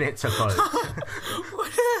 2 minutes apart.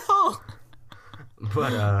 What the hell?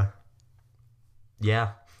 But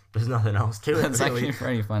yeah, there's nothing else to it. That's really. actually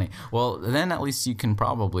pretty funny. Well, then at least you can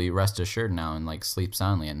probably rest assured now and like sleep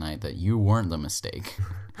soundly at night that you weren't the mistake.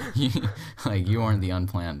 you weren't the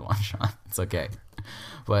unplanned one, Sean. It's okay.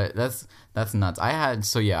 But that's nuts. I had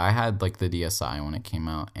like the DSi when it came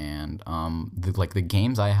out, and the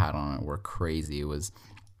games I had on it were crazy.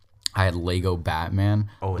 I had Lego Batman,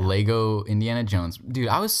 Lego Indiana Jones. Dude,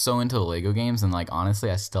 I was so into the Lego games, and like honestly,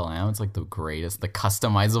 I still am. It's like the greatest, the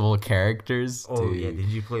customizable characters. Oh dude. Yeah, did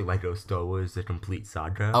you play Lego Star Wars: The Complete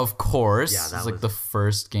Saga? Of course. Yeah, that was like the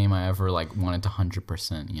first game I ever like wanted to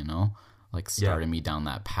 100%. You know, like started me down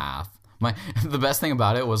that path. The best thing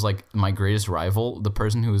about it was like my greatest rival, the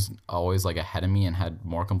person who was always like ahead of me and had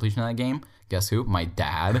more completion in that game. Guess who? My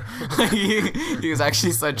dad. He was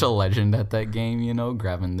actually such a legend at that game, you know,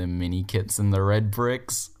 grabbing the mini kits and the red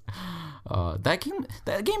bricks.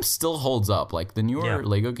 That game still holds up. Like the newer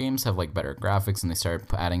Lego games have like better graphics and they started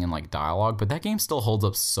adding in like dialogue, but that game still holds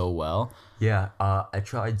up so well. Yeah, I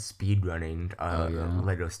tried speedrunning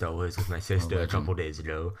Lego Star Wars with my sister a couple days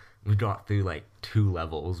ago. We got through like 2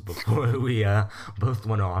 levels before we both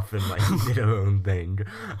went off and like did our own thing.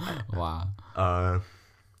 Wow.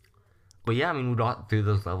 But yeah, I mean, we got through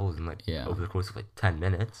those levels in like over the course of like 10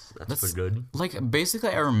 minutes. That's pretty good. Like basically,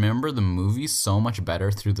 I remember the movie so much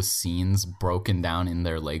better through the scenes broken down in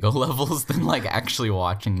their Lego levels than like actually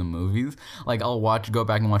watching the movies. Like I'll go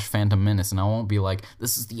back and watch Phantom Menace, and I won't be like,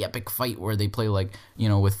 this is the epic fight where they play like, you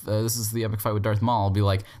know, with this is the epic fight with Darth Maul. I'll be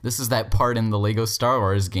like, this is that part in the Lego Star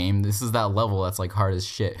Wars game. This is that level that's like hard as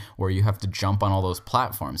shit where you have to jump on all those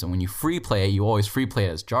platforms, and when you free play it, you always free play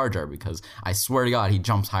it as Jar Jar because I swear to God, he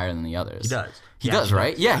jumps higher than the others. He does. He does,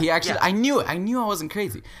 right? Yeah, he actually... Yeah. I knew it. I knew I wasn't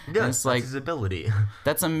crazy. He does. It's like, his ability.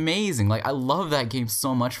 That's amazing. Like, I love that game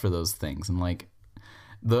so much for those things. And, like,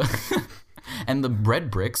 and the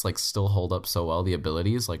red bricks, like, still hold up so well. The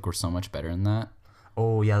abilities, like, were so much better in that.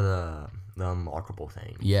 Oh, yeah, the unlockable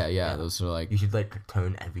thing. Yeah. Those are, like... You should, like,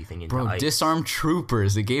 turn everything into ice. Disarm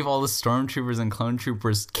troopers. It gave all the stormtroopers and clone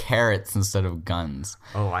troopers carrots instead of guns.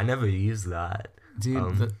 Oh, I never used that.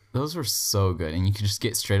 Dude, those were so good, and you could just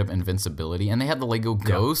get straight up invincibility. And they had the Lego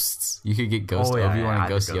ghosts. You could get Ghost Obi-Wan and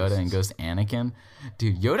Ghost Yoda and Ghost Anakin.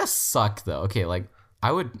 Dude, Yoda sucked though. Okay, like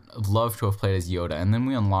I would love to have played as Yoda, and then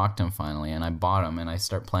we unlocked him finally, and I bought him, and I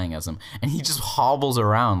start playing as him, and he just hobbles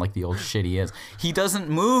around like the old shit he is. He doesn't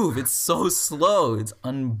move. It's so slow. It's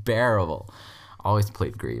unbearable. Always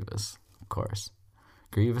played Grievous, of course.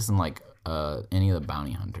 Grievous and like any of the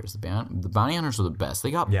bounty hunters. The bounty hunters were the best.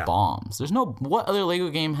 They got bombs. There's what other Lego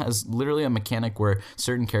game has literally a mechanic where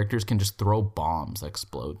certain characters can just throw bombs that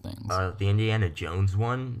explode things? The Indiana Jones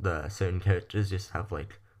one, the certain characters just have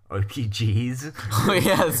like RPGs. Oh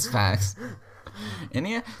yeah, that's facts.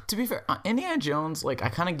 To be fair, Indiana Jones, like I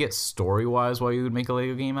kind of get story-wise why you would make a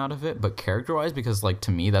Lego game out of it, but character-wise, because like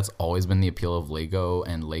to me that's always been the appeal of Lego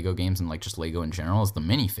and Lego games and like just Lego in general is the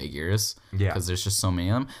minifigures. Yeah. Because there's just so many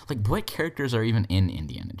of them. Like what characters are even in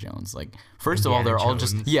Indiana Jones? Like first of all, they're all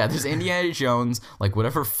just there's Indiana Jones, like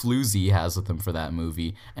whatever floozy has with him for that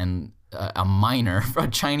movie, and a miner, a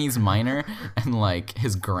Chinese miner, and like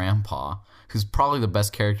his grandpa, who's probably the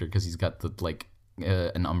best character because he's got the like.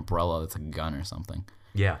 An umbrella that's a gun or something.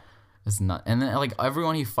 Yeah. It's not. And then like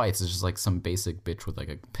everyone he fights is just like some basic bitch with like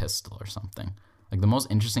a pistol or something. Like the most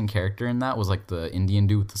interesting character in that was like the Indian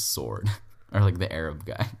dude with the sword or like the Arab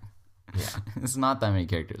guy. Yeah. It's not that many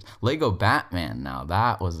characters. Lego Batman now,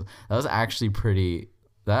 that was actually pretty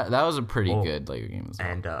that was a pretty good Lego game as well.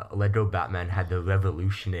 And Lego Batman had the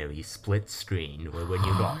revolutionary split screen where when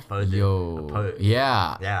you got further apart.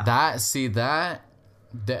 Yeah. That's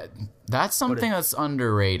something that's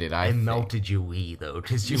underrated. I think. Melted your Wii though,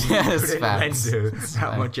 because you couldn't render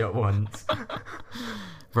that much at once.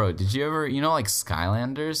 Bro, did you ever, like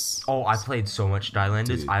Skylanders? Oh, I played so much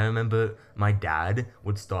Skylanders. Dude. I remember my dad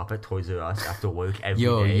would stop at Toys R Us after work every day.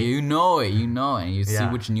 Yo, you know it, and you see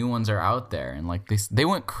Yeah. which new ones are out there, and like they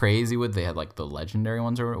went crazy with. They had like the legendary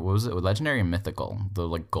ones, or what was it? Legendary and mythical, the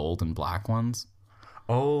like gold and black ones.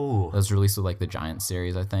 Oh, That was released with like the Giant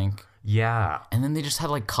series, I think. yeah. And then they just had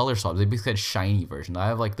like color swaps. They basically had shiny version. I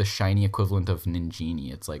have like the shiny equivalent of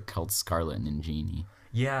Ninjini. It's like called Scarlet Ninjini.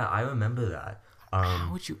 Yeah, I remember that. How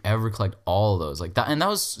would you ever collect all of those like that? And that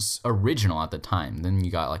was original at the time. Then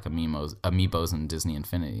you got like amiibos and Disney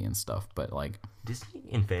Infinity and stuff. But like Disney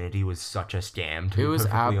Infinity was such a scam, to it be was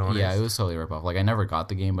perfectly honest. yeah, it was totally rip off. Like I never got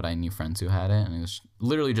the game, but I knew friends who had it, and it was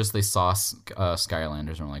literally just they saw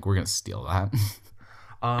Skylanders and were like, we're gonna steal that.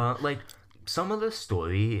 Like, some of the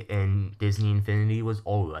story in Disney Infinity was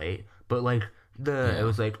alright, but like it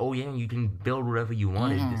was like, oh yeah, you can build whatever you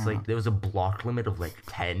wanted. It's like there was a block limit of like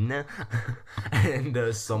 10,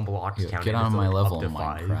 and some blocks counted Get on as, my like, level, up to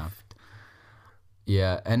 5. Minecraft.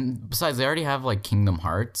 Yeah, and besides, they already have like Kingdom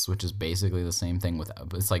Hearts, which is basically the same thing with.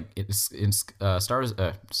 It's like it's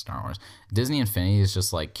Star Wars. Disney Infinity is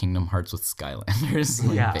just like Kingdom Hearts with Skylanders,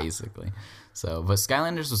 like, Yeah. basically. So, but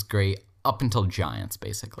Skylanders was great up until Giants,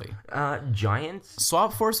 basically. Giants?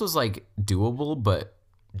 Swap Force was like doable, but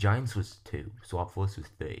Giants was 2. Swap Force was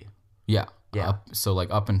 3. yeah, Yeah. So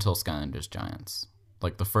like up until Skylanders, Giants,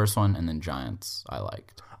 like the first one, and then Giants, I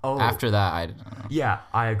liked. Oh. After that, I don't know. Yeah,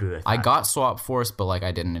 I agree with that. I got Swap Force, but like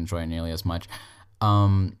I didn't enjoy it nearly as much.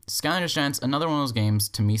 Skylanders Giants, another one of those games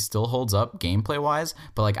to me still holds up gameplay wise,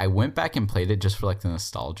 but like I went back and played it just for like the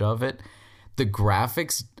nostalgia of it. The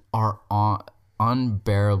graphics are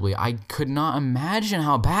unbearably. I could not imagine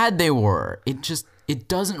how bad they were. It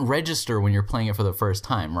doesn't register when you're playing it for the first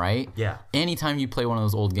time, right? Yeah. Anytime you play one of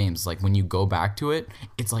those old games, like when you go back to it,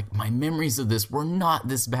 it's like my memories of this were not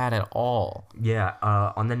this bad at all. Yeah,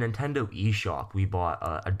 on the Nintendo eShop, we bought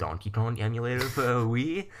a Donkey Kong emulator for a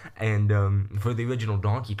Wii, and for the original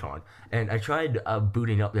Donkey Kong. And I tried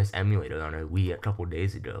booting up this emulator on a Wii a couple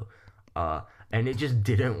days ago, and it just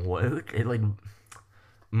didn't work. It like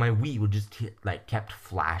my Wii would just kept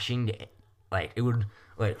flashing, it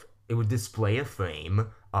would display a frame.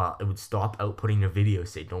 It would stop outputting a video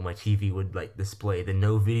signal. My TV would display the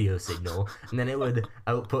no video signal, and then it would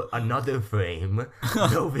output another frame,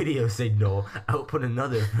 no video signal, output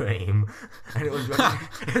another frame, and it was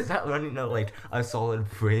running out a solid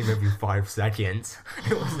frame every 5 seconds.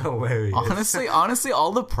 It was hilarious. Honestly,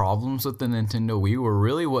 all the problems with the Nintendo Wii were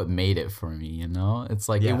really what made it for me. You know, it's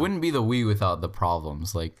like Yeah. it wouldn't be the Wii without the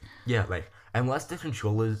problems. Like Yeah, unless the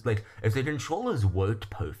controllers, if the controllers worked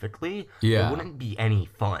perfectly, Yeah. it wouldn't be any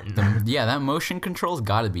fun. yeah, that motion control's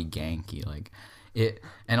got to be ganky. Like it,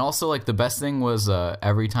 and also the best thing was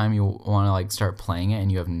every time you want to start playing it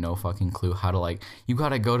and you have no fucking clue how to you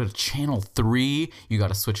gotta go to channel 3, you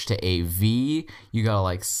gotta switch to AV, you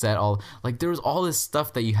gotta set all there was all this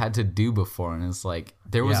stuff that you had to do before, and it's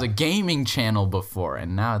there was Yeah. a gaming channel before,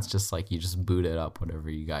 and now it's just you just boot it up, whatever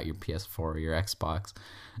you got, your PS4 or your Xbox.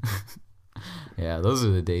 Yeah, those are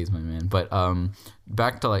the days, my man. But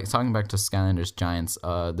back to talking back to Skylanders Giants.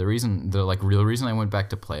 The real reason I went back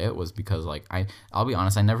to play it was because I'll be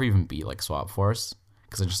honest, I never even beat Swap Force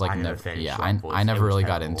because I just I never never finished yeah Swap Force. I It never was really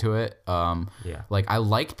got terrible. into it. Yeah. I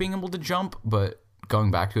liked being able to jump, but going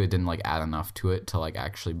back to it didn't add enough to it to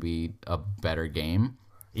actually be a better game.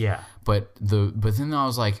 Yeah. But then I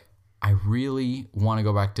was I really want to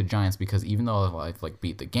go back to Giants because even though I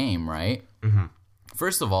beat the game, right? Mm-hmm.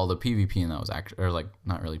 First of all, the PvP in that was actually, or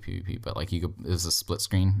not really PvP, but it was a split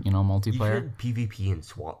screen, You multiplayer. did PvP in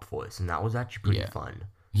Swap Force, and that was actually pretty Yeah. fun.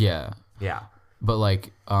 Yeah, Yeah. but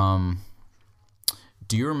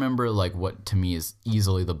do you remember what to me is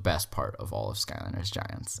easily the best part of all of Skylanders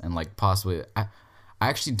Giants, and possibly I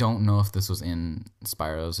actually don't know if this was in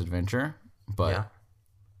Spyro's Adventure, but Yeah.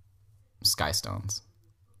 Skystones.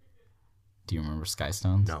 Do you remember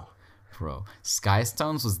Skystones? No. Bro,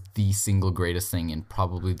 Skystones was the single greatest thing in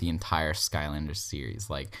probably the entire Skylanders series.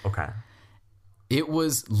 Okay. It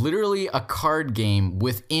was literally a card game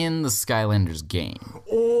within the Skylanders game.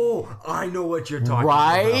 Oh, I know what you're talking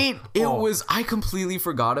Right? about. It Oh. was, I completely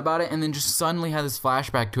forgot about it and then just suddenly had this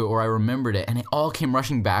flashback to it where I remembered it and it all came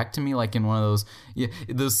rushing back to me in one of those,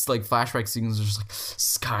 those flashback scenes were just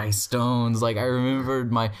Sky Stones. I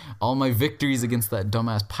remembered all my victories against that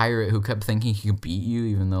dumbass pirate who kept thinking he could beat you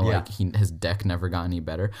even though Yeah. his deck never got any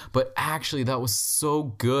better. But actually that was so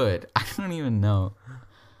good. I don't even know.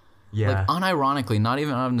 Yeah. Unironically, not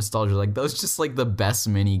even out of nostalgia, that was just the best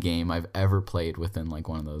mini game I've ever played within one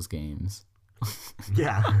of those games.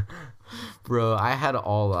 Yeah. Bro, I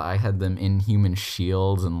had them Inhuman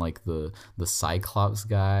shields and like the Cyclops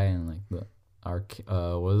guy and like the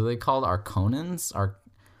what are they called? Arconans?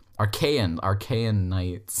 Archaean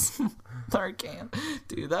Knights. The Archaean.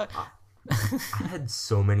 Dude, that I had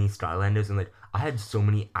so many Skylanders, and like I had so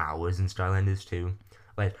many hours in Skylanders too.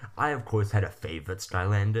 Like I of course had a favorite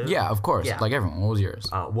Skylander. yeah, of course. Yeah. Like everyone. What was yours?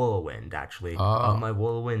 Whirlwind actually. Oh. My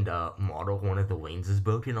Whirlwind model, one of the wings is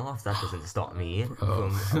broken off. That doesn't stop me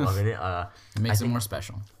from loving it. It makes it more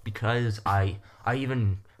special. Because I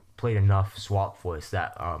even played enough Swap Force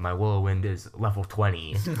that my Whirlwind is level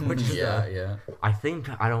 20, which is Yeah.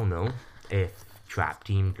 I don't know if Trap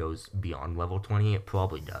Team goes beyond level 20. It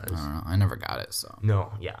probably does. I don't know. I never got it, so.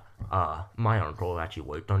 No, yeah. My uncle actually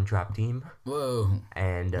worked on Trap Team, Whoa.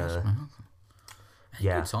 and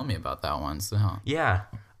You told me about that once. Huh? yeah.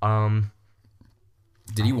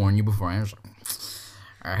 Did he warn you before? I was like,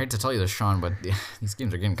 I hate to tell you this, Sean, but these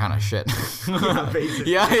games are getting kind of shit. Yeah,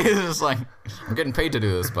 basically. Yeah, he's just like, I'm getting paid to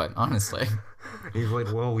do this, but honestly, He's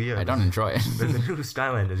like, well, yeah. I don't enjoy it. There's a new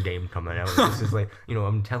Skylanders game coming out. This is like,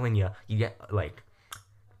 I'm telling you, you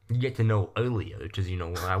get to know earlier, because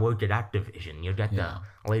when I work at Activision, you get the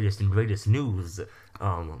latest and greatest news.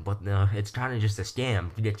 But it's kind of just a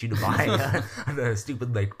scam to get you to buy the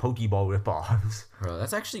stupid like Pokeball ripoffs. Bro,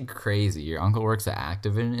 that's actually crazy. Your uncle works at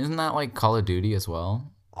Activision. Isn't that like Call of Duty as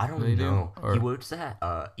well? I don't They do? know. Or- He works at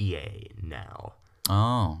EA now.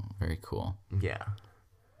 Oh, very cool. Yeah.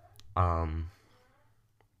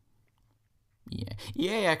 Yeah,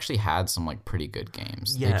 EA actually had some like pretty good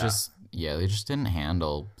games. Yeah. They just didn't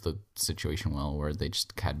handle the situation well, where they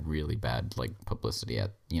just had really bad like publicity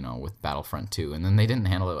at with Battlefront 2, and then they didn't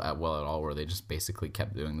handle it well at all, where they just basically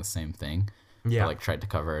kept doing the same thing. Yeah. Or, like tried to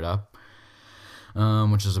cover it up,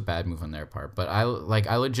 which is a bad move on their part. But I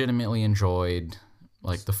legitimately enjoyed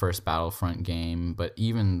like the first Battlefront game, but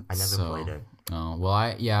even I never played it. Oh well,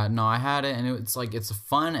 I had it, and it's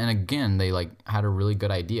fun, and again they like had a really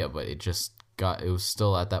good idea, but it was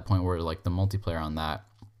still at that point where like the multiplayer on that,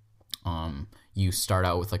 you start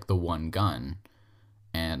out with like the one gun,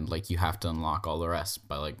 and like you have to unlock all the rest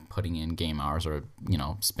by like putting in game hours or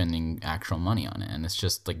spending actual money on it, and it's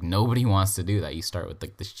just like nobody wants to do that. You start with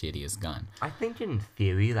like the shittiest gun. I think in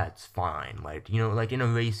theory that's fine. Like like in a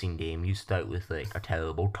racing game, you start with like a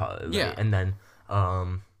terrible car, right? Yeah. And then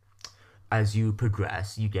as you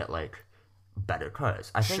progress, you get like better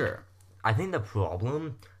cars. I think the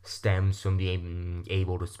problem stems from being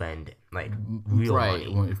able to spend like real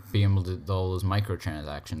money. Being able to do all those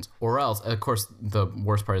microtransactions, or else, of course, the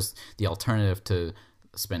worst part is the alternative to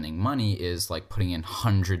spending money is like putting in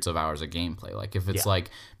hundreds of hours of gameplay. Like if it's like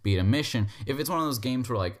beat a mission, if it's one of those games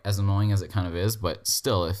where like, as annoying as it kind of is, but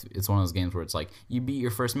still, if it's one of those games where it's like you beat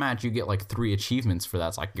your first match, you get like 3 achievements for that.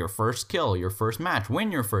 It's like your first kill, your first match,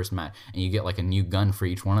 win your first match, and you get like a new gun for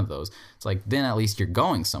each one of those. It's like, then at least you're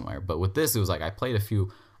going somewhere. But with this, it was like I played a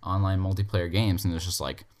few online multiplayer games, and it's just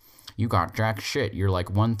like, you got jack shit. You're like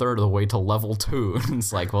 1/3 of the way to level 2. And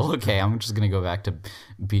it's like, well, okay, I'm just going to go back to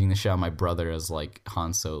beating the shit out of my brother as like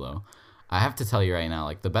Han Solo. I have to tell you right now,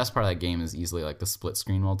 like the best part of that game is easily like the split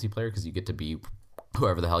screen multiplayer, because you get to be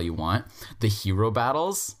whoever the hell you want. The hero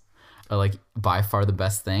battles are like by far the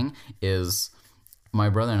best thing. Is my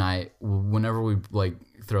brother and I, whenever we like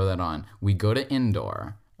throw that on, we go to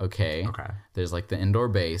indoor. Okay. There's like the indoor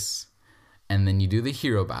base, and then you do the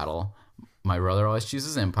hero battle. My brother always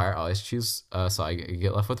chooses Empire. I always choose, so I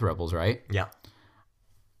get left with Rebels, right? Yeah.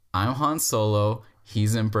 I'm Han Solo.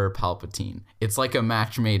 He's Emperor Palpatine. It's like a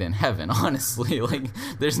match made in heaven, honestly. Like,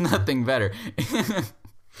 there's nothing better.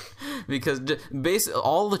 Because basically,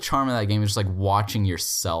 all the charm of that game is just like watching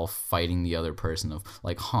yourself fighting the other person, of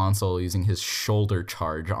like Han Solo using his shoulder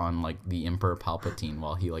charge on like the Emperor Palpatine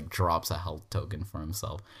while he like drops a health token for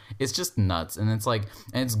himself. It's just nuts, and it's like,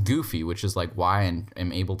 and it's goofy, which is like why I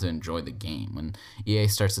am able to enjoy the game. When EA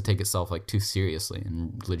starts to take itself like too seriously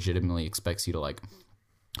and legitimately expects you to like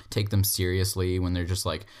take them seriously, when they're just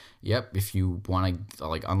like, yep, if you want to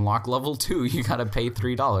like unlock level 2, you gotta pay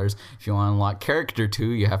 $3. If you want to unlock character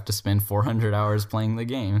 2, you have to spend 400 hours playing the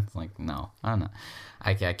game. It's like, no, I don't know.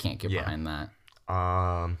 I can't get behind that.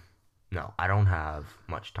 No, I don't have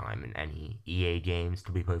much time in any EA games,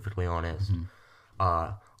 to be perfectly honest.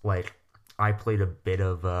 Like I played a bit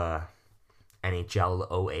of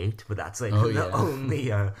NHL 08, but that's like the only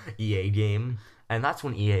EA game. And that's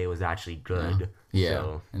when EA was actually good. Yeah.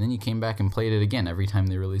 So. And then you came back and played it again every time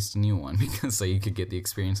they released a new one, because so you could get the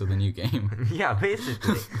experience of the new game. Yeah,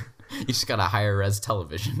 basically. You just got a higher res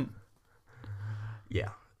television. Yeah.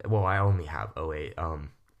 Well, I only have 08.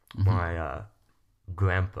 My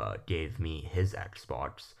grandpa gave me his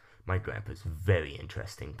Xbox. My grandpa's a very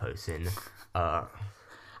interesting person.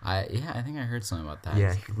 I think I heard something about that.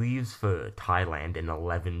 Yeah, he leaves for Thailand in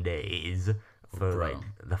 11 days for Bro. like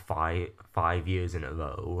the five years in a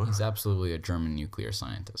row. He's absolutely a German nuclear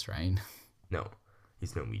scientist, right? No,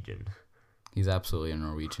 he's Norwegian. He's absolutely a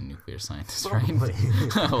Norwegian nuclear scientist, right? Probably.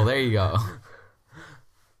 Well, there you go.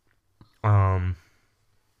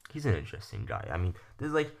 He's an interesting guy. I mean,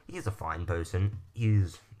 he's a fine person.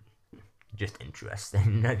 He's just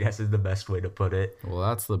interesting, I guess is the best way to put it. Well,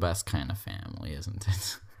 that's the best kind of family, isn't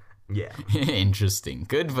it? Yeah. Interesting.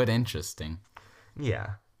 Good, but interesting.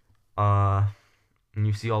 Yeah. And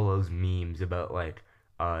you see all those memes about, like,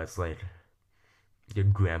 it's like your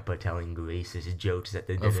grandpa telling racist jokes at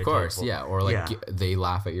the dinner Of course, table. yeah. Or, like, Yeah. they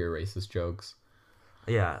laugh at your racist jokes.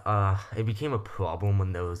 Yeah, it became a problem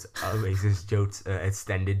when those racist jokes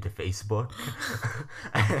extended to Facebook.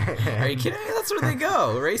 Are you kidding me? That's where they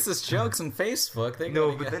go. Racist jokes on Facebook. They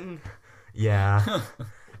No, go but then, yeah.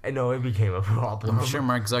 I know it became a problem. I'm sure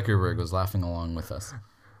Mark Zuckerberg was laughing along with us.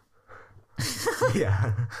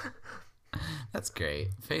 Yeah. That's great.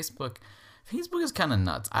 Facebook is kind of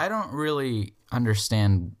nuts. I don't really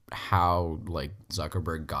understand how like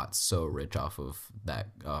Zuckerberg got so rich off of that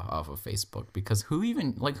off of Facebook, because who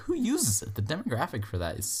uses it? The demographic for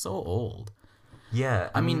that is so old. Yeah,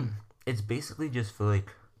 I mean, it's basically just for like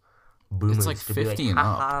boomers It's like to be 50 like, and up.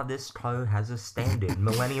 haha, this car has a standard.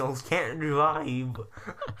 Millennials can't drive.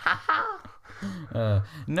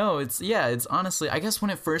 No, it's honestly, I guess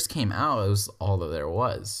when it first came out, it was all that there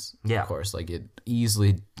was. Yeah. Of course, like it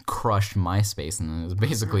easily crushed MySpace, and then it was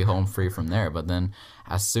basically home free from there. But then,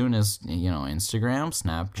 as soon as Instagram,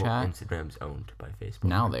 Snapchat, Well, Instagram's owned by Facebook.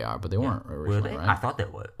 now they are, but they weren't Were originally, they? right? I thought they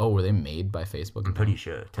were. Oh, were they made by Facebook? I'm pretty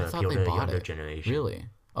sure to I thought appeal they to the bought younger it. generation. Really?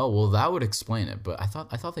 Oh, well, that would explain it. But I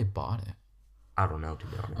thought they bought it. I don't know, to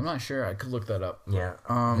be honest. I'm not sure. I could look that up. Yeah.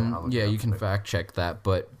 I'll look it up You can quick. fact check that,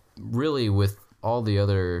 but really with all the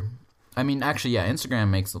other, I mean, actually, yeah, Instagram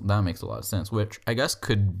makes a lot of sense, which I guess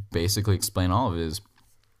could basically explain all of it. Is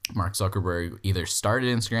Mark Zuckerberg either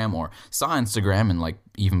started Instagram or saw Instagram, and like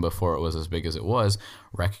even before it was as big as it was,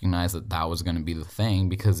 recognized that was going to be the thing,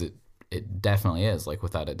 because it definitely is, like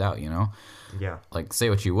without a doubt, Yeah. like say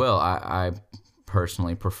what you will, I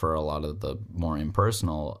personally prefer a lot of the more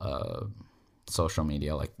impersonal social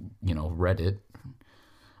media, like Reddit,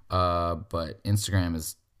 but Instagram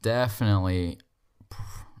is definitely,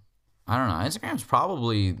 I don't know, Instagram's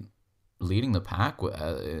probably leading the pack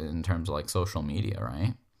in terms of like social media,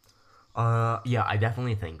 right? Yeah, I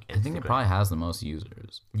definitely think I think it Instagram- probably has the most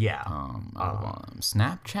users. Yeah. Out of all of them.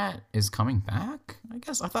 Snapchat is coming back, I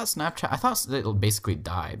guess. I thought it basically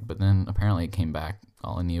died, but then apparently it came back.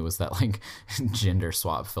 All I needed was that like gender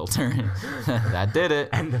swap filter. That did it.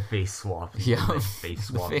 And the face swap. Yeah. Like, face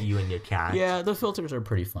swap you and your cat. Yeah, the filters are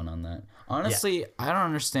pretty fun on that. Honestly, I don't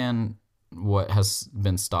understand what has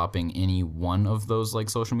been stopping any one of those like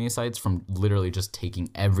social media sites from literally just taking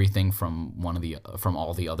everything from from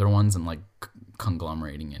all the other ones and like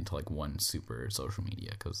conglomerating into like one super social media.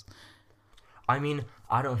 Because I mean,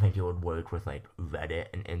 I don't think it would work with like Reddit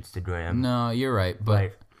and Instagram. no, you're right, but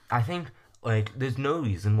Like, I think like there's no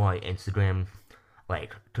reason why Instagram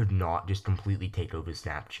like could not just completely take over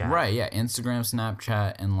Snapchat. right, yeah, Instagram,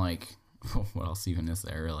 Snapchat, and like what else even is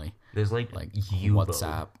there really? There's like Yubo.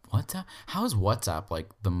 WhatsApp. How is WhatsApp like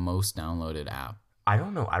the most downloaded app? I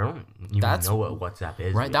don't know. I don't even know what WhatsApp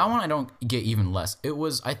is. Right, really. that one I don't get even less. It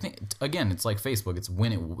was, I think, again, it's like Facebook. It's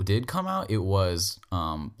when it did come out, it was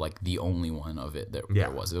like the only one of it that Yeah.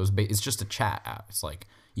 there was. It's just a chat app. It's like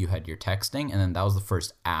you had your texting, and then that was the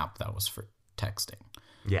first app that was for texting.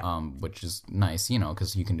 Yeah. Which is nice,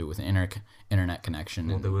 because you can do it with an internet connection.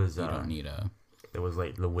 Well, and there was, you don't need a. There was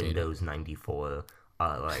like the Windows 94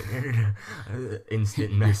 like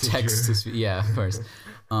instant messenger. Text to yeah, of course.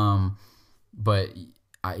 But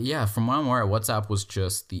yeah, from what I'm aware, WhatsApp was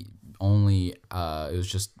just the only. It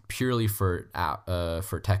was just purely for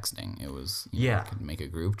for texting. It was Yeah. You could make a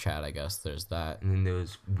group chat. I guess there's that. And then there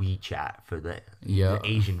was WeChat for the Yeah.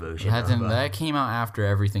 Asian version. That came out after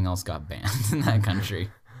everything else got banned in that country.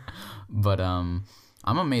 But I'm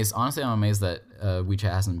amazed. Honestly, I'm amazed that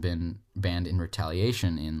WeChat hasn't been banned in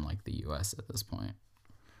retaliation in like the U.S. at this point.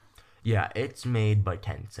 Yeah, it's made by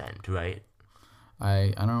Tencent, right?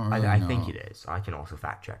 I don't really I know. think it is. I can also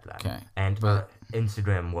fact check that. Okay, And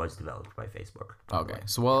Instagram was developed by Facebook. by the Okay. way.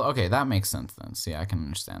 So that makes sense then. See, I can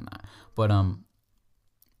understand that. But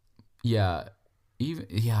yeah,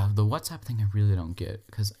 the WhatsApp thing I really don't get,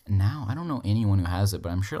 because now I don't know anyone who has it,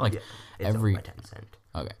 but I'm sure like Yeah, it's every owned by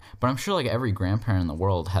Tencent. okay, but I'm sure like every grandparent in the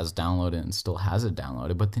world has downloaded and still has it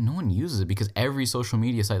downloaded, but then no one uses it because every social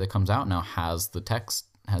media site that comes out now has the text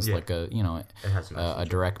has Yeah. like a It has a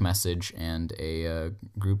direct message and a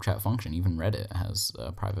group chat function. Even Reddit has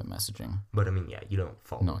private messaging. But I mean, yeah, you don't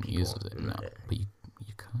follow No one people uses it. on No, Reddit. but you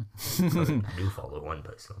could. I do follow one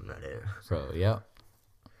person on Reddit. Bro, yeah.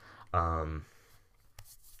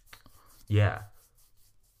 Yeah.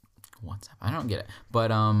 WhatsApp. I don't get it.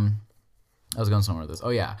 But I was going somewhere with this. Oh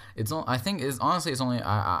yeah, I think it's honestly it's only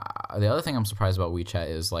the other thing I'm surprised about WeChat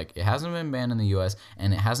is like it hasn't been banned in the U.S.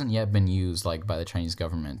 and it hasn't yet been used like by the Chinese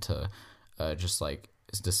government to just like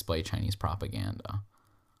display Chinese propaganda.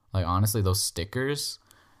 Like honestly, those stickers,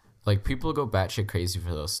 like people go batshit crazy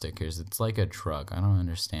for those stickers. It's like a drug. I don't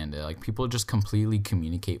understand it. Like people just completely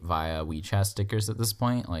communicate via WeChat stickers at this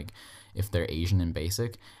point. Like if they're Asian and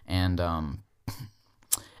basic and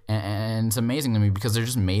And it's amazing to me because they're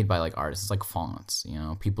just made by like artists. It's like fonts,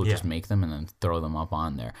 people just make them and then throw them up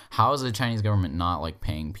on there. How is the Chinese government not like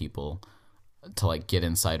paying people to like get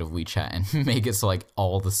inside of WeChat and make it so like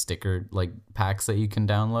all the sticker like packs that you can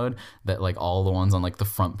download, that like all the ones on like the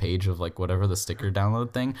front page of like whatever the sticker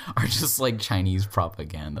download thing are just like Chinese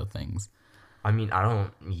propaganda things? I mean, I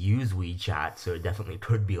don't use WeChat, so it definitely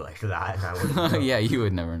could be like that. And I wouldn't know. Yeah, you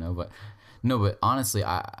would never know, but honestly,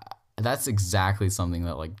 that's exactly something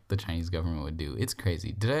that like the Chinese government would do. It's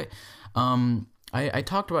crazy. I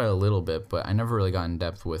talked about it a little bit, but I never really got in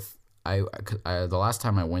depth with the last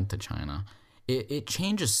time I went to China. It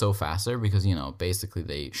changes so fast there because basically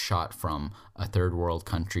they shot from a third world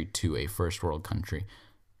country to a first world country,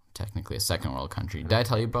 technically a second world country. Did I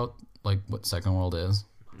tell you about like what second world is?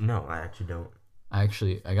 No, I actually don't.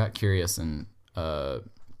 I got curious and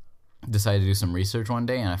decided to do some research one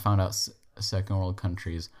day, and I found out second world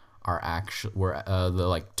countries were the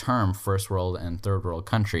like term first world and third world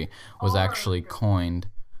country was actually coined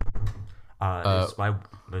It's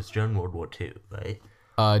during World War II, right?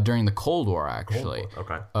 during the Cold War actually. Cold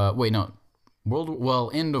War, okay. Wait, no,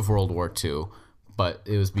 end of World War II, but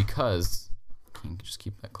it was because can you just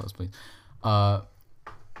keep that close, please? But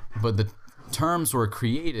the terms were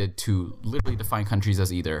created to literally define countries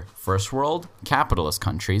as either first world capitalist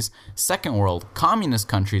countries, second world communist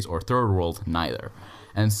countries, or third world neither.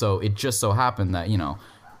 And so it just so happened that,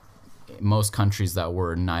 most countries that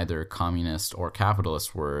were neither communist or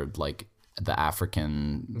capitalist were like the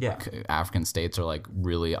African states or like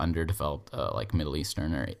really underdeveloped, like Middle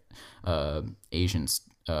Eastern or Asian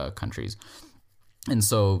countries. And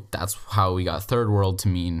so that's how we got third world to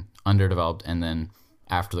mean underdeveloped. And then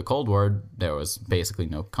after the Cold War, there was basically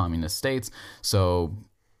no communist states. So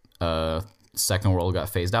second world got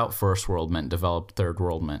phased out. First world meant developed. Third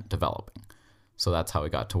world meant developing. So that's how we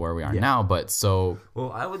got to where we are now.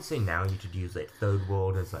 Well, I would say now you should use like third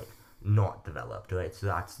world as like not developed, right? So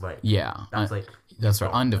that's like that's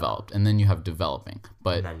right, undeveloped, and then you have developing,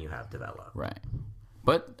 and then you have developed, right?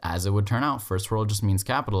 But as it would turn out, first world just means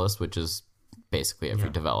capitalist, which is basically every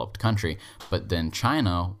developed country. But then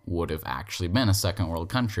China would have actually been a second world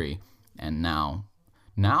country, and now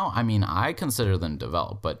I mean I consider them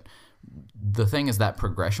developed, but the thing is that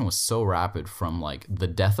progression was so rapid from like the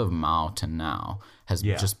death of Mao to now has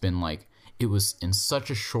just been like, it was in such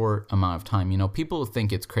a short amount of time. People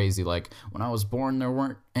think it's crazy. Like when I was born, there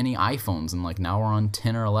weren't any iPhones, and like now we're on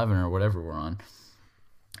 10 or 11 or whatever we're on.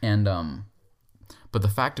 And but the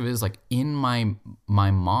fact of it is, like in my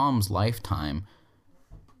mom's lifetime,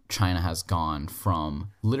 China has gone from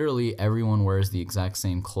literally everyone wears the exact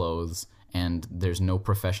same clothes and there's no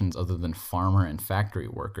professions other than farmer and factory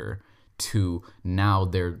worker, to now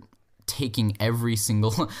they're taking every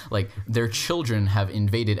single, like their children have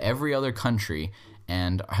invaded every other country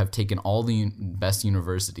and have taken all the best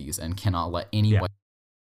universities and cannot let anyone.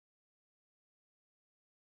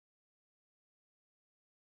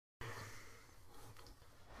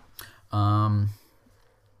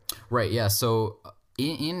 Right, yeah, so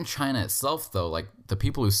in China itself, though, like the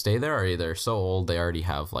people who stay there are either so old they already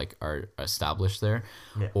have like are established there,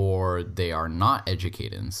 or they are not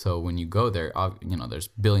educated. And so when you go there, there's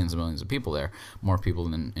billions and millions of people there, more people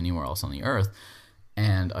than anywhere else on the earth,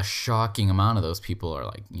 and a shocking amount of those people are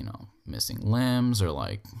like missing limbs or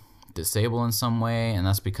like disabled in some way, and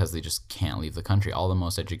that's because they just can't leave the country. All the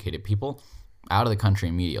most educated people out of the country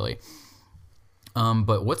immediately.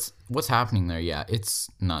 But what's happening there? Yeah, it's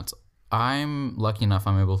nuts. I'm lucky enough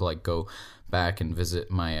I'm able to like go back and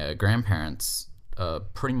visit my grandparents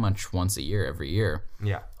pretty much once a year, every year.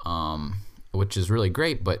 Yeah. Which is really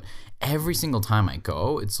great, but every single time I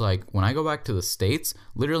go, it's like when I go back to the States,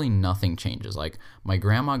 literally nothing changes. Like my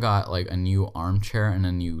grandma got like a new armchair and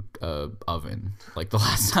a new oven like the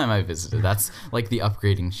last time I visited. That's like the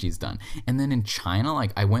upgrading she's done. And then in China,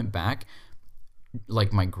 like I went back,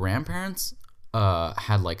 like my grandparents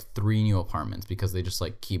had like 3 new apartments because they just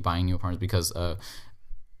like keep buying new apartments because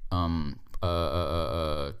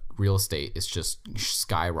real estate is just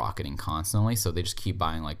skyrocketing constantly, so they just keep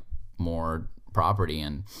buying like more property,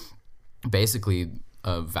 and basically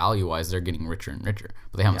value wise they're getting richer and richer,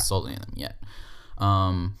 but they haven't sold any of them yet.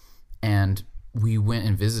 And we went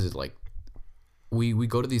and visited, like we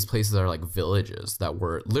go to these places that are like villages that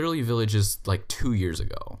were literally villages like 2 years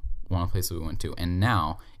ago, one of the places we went to, and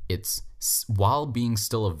now it's, while being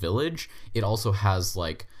still a village, it also has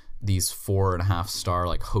like these 4.5-star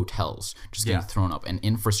like hotels just getting thrown up, and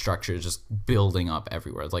infrastructure is just building up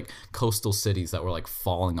everywhere. It's like coastal cities that were like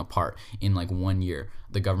falling apart in like 1 year.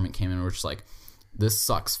 The government came in and were just like, this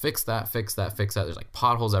sucks, fix that, fix that, fix that. There's like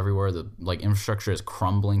potholes everywhere. The like infrastructure is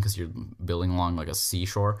crumbling because you're building along like a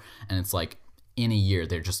seashore, and it's like in a year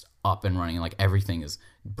they're just up and running, like everything is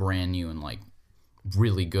brand new and like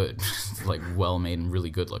really good, like well made and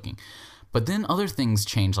really good looking. But then other things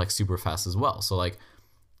change like super fast as well. So like,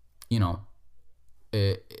 you know,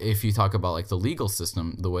 if you talk about like the legal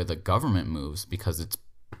system, the way the government moves, because it's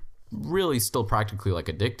really still practically like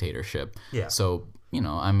a dictatorship. Yeah. So, you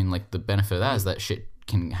know, I mean, like the benefit of that is that shit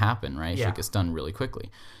can happen, right? Shit gets done really quickly.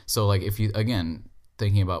 So like if you, again,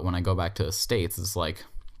 thinking about when I go back to the States, it's like,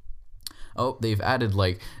 oh, they've added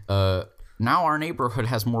like, now our neighborhood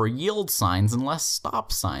has more yield signs and less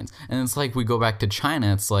stop signs. And it's like we go back to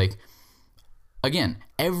China, it's like, again,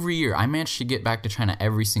 every year, I managed to get back to China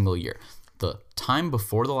every single year. The time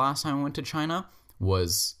before the last time I went to China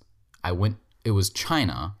was, it was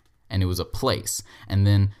China, and it was a place. And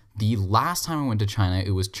then the last time I went to China, it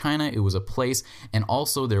was a place, and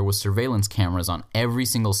also there was surveillance cameras on every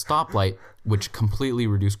single stoplight, which completely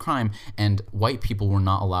reduced crime, and white people were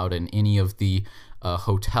not allowed in any of the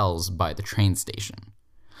hotels by the train station.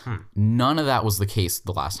 None of that was the case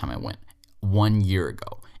the last time I went, 1 year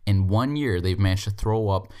ago. In 1 year, they've managed to throw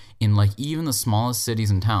up in like even the smallest cities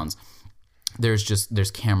and towns.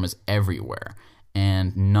 There's cameras everywhere,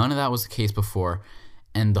 and none of that was the case before.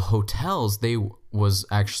 And the hotels, they was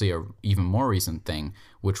actually a even more recent thing,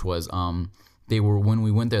 which was they were, when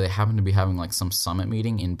we went there, they happened to be having like some summit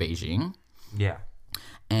meeting in Beijing. Yeah.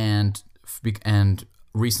 And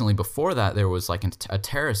recently before that, there was like a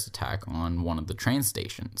terrorist attack on one of the train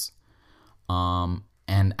stations.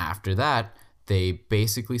 And after that, they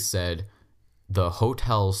basically said the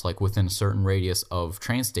hotels, like within a certain radius of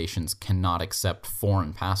train stations, cannot accept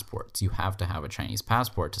foreign passports. You have to have a Chinese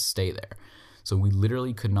passport to stay there. So we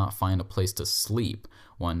literally could not find a place to sleep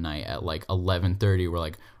one night at like 11:30. We're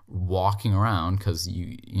like walking around because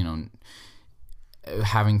you know,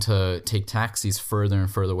 having to take taxis further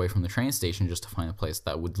and further away from the train station just to find a place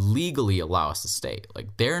that would legally allow us to stay.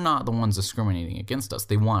 Like, they're not the ones discriminating against us.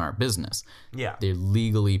 They want our business. Yeah. They're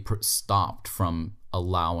legally stopped from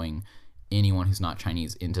allowing anyone who's not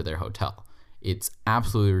Chinese into their hotel. It's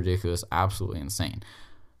absolutely ridiculous, absolutely insane.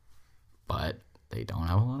 But they don't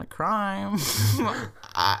have a lot of crime.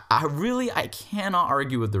 I cannot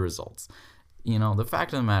argue with the results. You know, the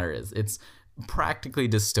fact of the matter is, it's practically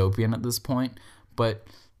dystopian at this point. But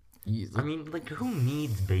I mean, like, who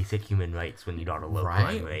needs basic human rights when you don't have a low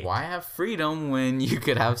crime rate? Why have freedom when you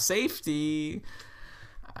could have safety?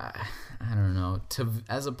 I don't know.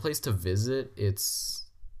 As a place to visit, it's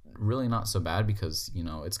really not so bad because, you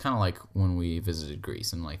know, it's kind of like when we visited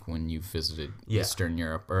Greece and like when you visited Eastern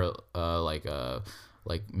Europe or like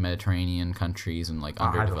Mediterranean countries and like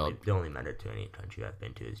underdeveloped. The only Mediterranean country I've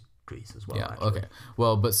been to is Greece as well. Yeah. Actually. Okay.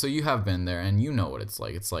 Well, but so you have been there and you know what it's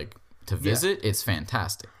like. It's like, to visit, it's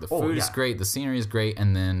fantastic. The food is great, the scenery is great,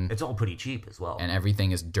 and then it's all pretty cheap as well. And everything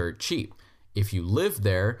is dirt cheap. If you live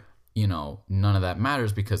there, you know, none of that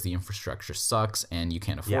matters because the infrastructure sucks and you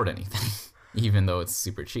can't afford anything, even though it's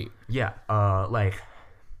super cheap. Yeah. I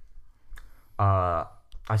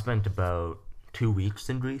spent about 2 weeks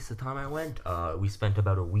in Greece the time I went. We spent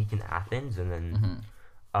about a week in Athens and then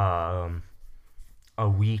a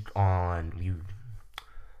week on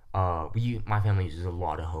my family uses a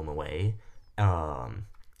lot of home away.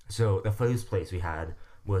 So the first place we had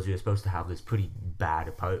was we were supposed to have this pretty bad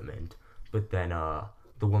apartment, but then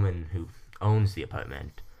the woman who owns the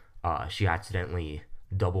apartment, she accidentally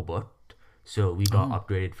double booked, so we got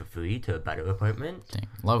upgraded for free to a better apartment. Dang,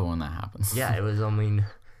 love it when that happens. Yeah, it was.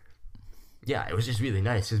 It was just really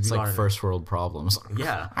nice. It's like first world problems.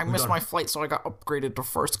 Yeah, I missed my flight, so I got upgraded to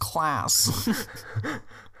first class.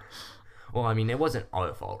 Well, I mean, it wasn't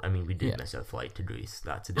our fault. I mean, we did miss our flight to Greece.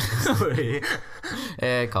 That's a different story.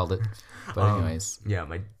 I called it. But anyways. Yeah,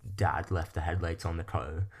 my dad left the headlights on the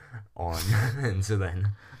car on. And so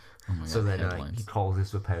then, he calls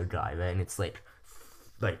this repair driver, and it's like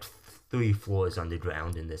 3 floors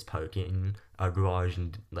underground in this parking garage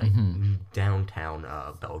in like downtown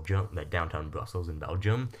Belgium, like downtown Brussels in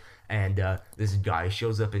Belgium. And this guy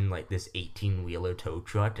shows up in like this 18-wheeler tow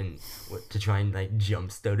truck and to try and like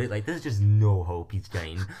jumpstart it. Like there's just no hope he's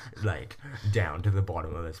getting like down to the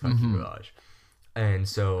bottom of this fucking garage. And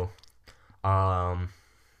so,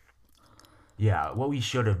 yeah, what we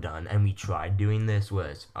should have done, and we tried doing this,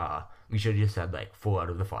 was we should have just had like 4 out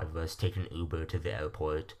of the 5 of us take an Uber to the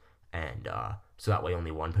airport, and so that way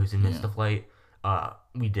only one person missed the flight.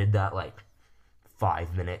 We did that like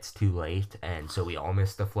 5 minutes too late, and so we all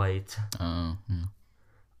missed the flight. And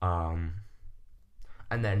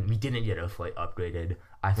then we didn't get our flight upgraded.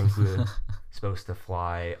 I think we were supposed to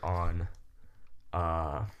fly on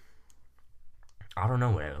I don't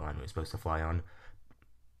know what airline we were supposed to fly on.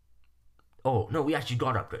 Oh no, we actually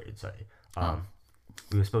got upgraded. Sorry,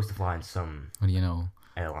 we were supposed to fly on some What do you know?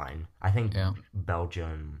 airline. I think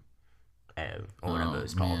Belgium or whatever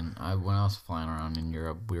it's called. Man, when I was flying around in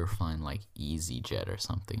Europe, we were flying like EasyJet or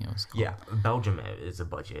something. It was called. Yeah, Belgium is a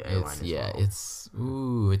budget airline. It's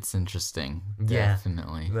interesting. Yeah,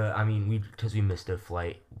 Definitely. But I mean, because we missed a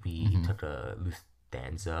flight, we took a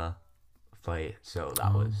Lufthansa flight, so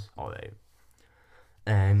that was alright.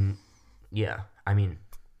 And yeah, I mean,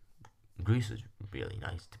 Greece was really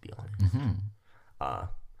nice, to be honest. A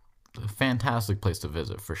fantastic place to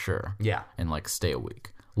visit for sure. Yeah, And like stay a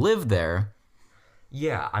week. Live there.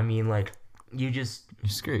 yeah. I mean, like you're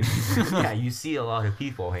screwed. yeah, you see a lot of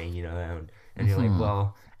people hanging around, and you're like,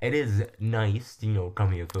 well, it is nice,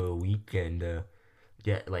 come here for a week and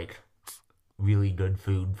get like really good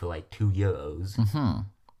food for like €2.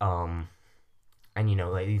 And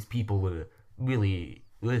like these people were really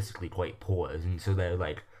realistically quite poor, and so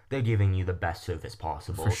they're giving you the best service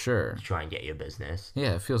possible For sure. to try and get your business.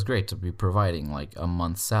 Yeah, it feels great to be providing like a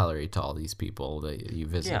month's salary to all these people that you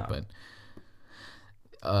visit, Yeah. but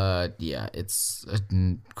yeah, it's a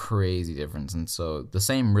crazy difference. And so the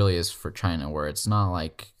same really is for China, where it's not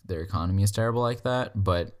like their economy is terrible like that,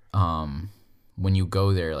 but when you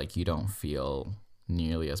go there, like you don't feel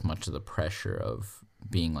nearly as much of the pressure of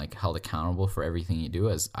being like held accountable for everything you do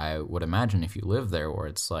as I would imagine if you live there, where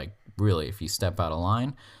it's like really if you step out of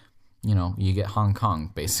line, you get Hong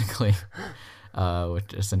Kong basically.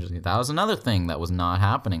 Which essentially that was another thing that was not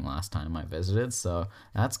happening last time I visited, so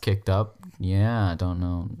that's kicked up. Yeah, I don't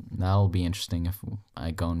know. That'll be interesting if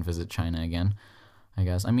I go and visit China again, I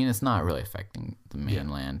guess. I mean, it's not really affecting the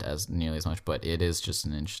mainland as nearly as much, but it is just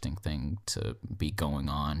an interesting thing to be going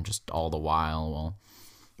on just all the while. Well,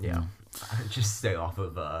 Yeah, just stay off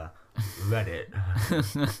of Reddit.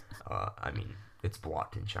 I mean, it's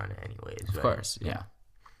blocked in China anyways. of course, yeah.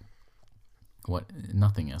 What?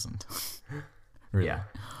 Nothing isn't. Really. Yeah.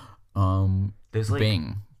 There's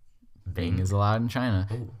Bing. Bing is allowed in China.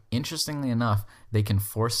 Ooh. Interestingly enough, they can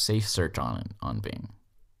force safe search on Bing.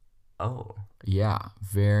 Oh. Yeah,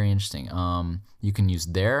 very interesting. You can use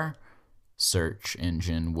their search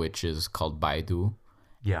engine, which is called Baidu,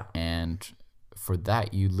 Yeah. and for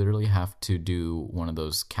that you literally have to do one of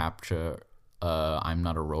those CAPTCHA I'm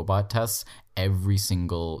not a robot tests every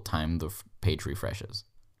single time the page refreshes.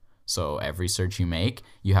 So every search you make,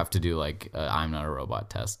 you have to do like I'm not a robot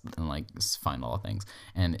test and like find all the things,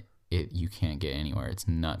 and you can't get anywhere. It's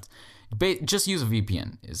nuts. Just use a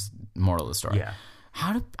VPN is moral of the story. Yeah.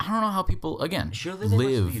 I don't know how people again Surely they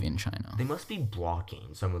live must be- in China. They must be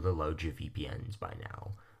blocking some of the larger VPNs by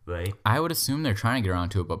now, right? I would assume they're trying to get around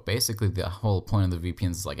to it, but basically the whole point of the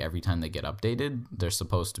VPNs is like every time they get updated, they're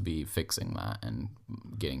supposed to be fixing that and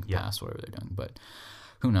getting past whatever they're doing. But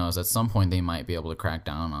who knows? At some point they might be able to crack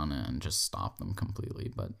down on it and just stop them completely.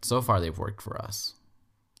 But so far they've worked for us.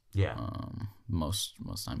 Yeah. Most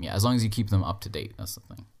time. Yeah, as long as you keep them up to date, that's the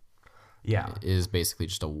thing. Yeah. It is basically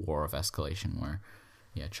just a war of escalation where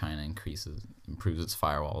China improves its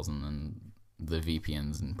firewalls, and then the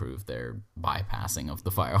VPNs improve their bypassing of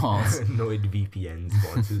the firewalls. NordVPN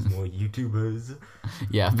sponsors more YouTubers.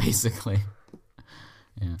 Yeah, basically.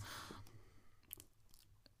 Yeah.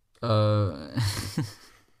 I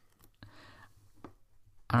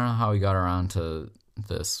don't know how we got around to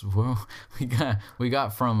this. Whoa, we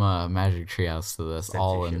got from Magic Treehouse to this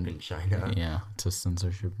all Censorship in China. Yeah, to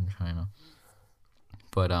censorship in China.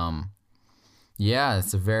 But yeah,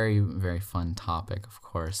 it's a very, very fun topic, of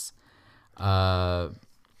course. That's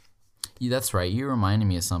right. You reminded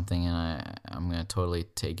me of something, and I'm gonna totally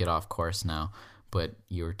take it off course now. But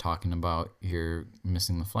you were talking about your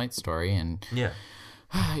missing the flight story, and Yeah.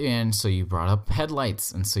 and so you brought up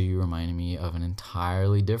headlights, and so you reminded me of an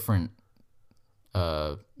entirely different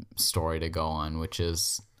story to go on, which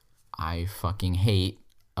is I fucking hate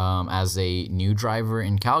as a new driver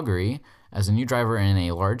in Calgary, as a new driver in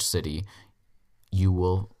a large city, you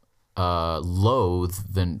will loathe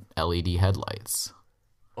the LED headlights.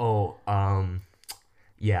 Oh,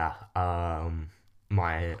 yeah.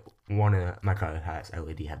 My car has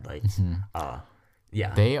LED headlights.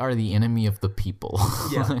 Yeah. They are the enemy of the people.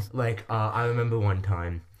 Yeah. Like, I remember one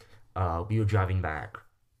time, we were driving back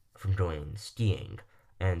from going skiing,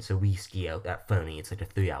 and so we ski out at Fernie. It's like a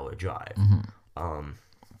 3-hour drive.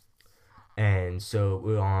 And so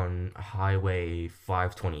we're on Highway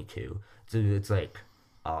 522. So it's like,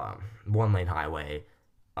 1-lane highway.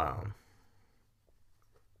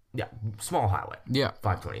 Yeah, small highway. Yeah.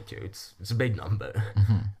 522. It's a big number.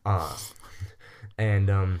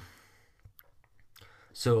 And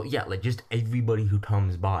so yeah, like just everybody who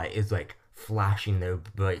comes by is like flashing their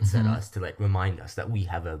brights at us to like remind us that we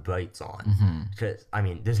have our brights on. Because I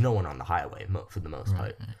mean, there's no one on the highway for the most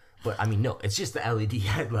part. But I mean, no, it's just the LED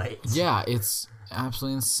headlights. Yeah, it's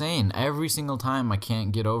absolutely insane. Every single time I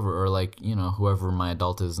can't get over, or like, you know, whoever my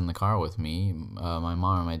adult is in the car with me, my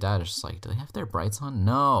mom or my dad is just like, do they have their brights on?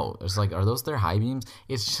 No. It's like, are those their high beams?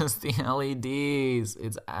 It's just the LEDs.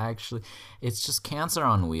 It's just cancer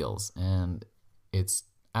on wheels. And it's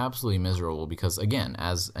absolutely miserable because, again,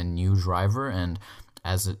 as a new driver and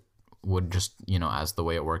as it would just, you know, as the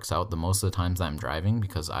way it works out, the most of the times I'm driving,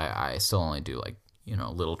 because I still only do like, you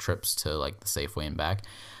know, little trips to like the Safeway and back.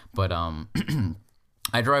 But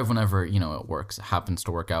I drive whenever, you know, it happens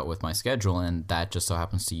to work out with my schedule, and that just so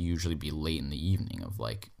happens to usually be late in the evening of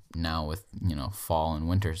like now with, you know, fall and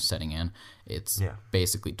winter setting in. It's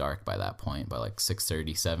basically dark by that point, by like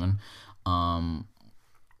 6:37.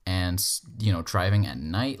 And, you know, driving at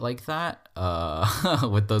night like that,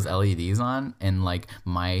 with those LEDs on, and like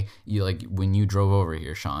when you drove over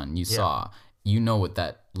here, Sean, you saw, you know what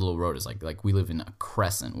that little road is like. Like we live in a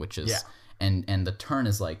crescent, which is, and the turn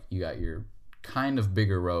is like, you got your kind of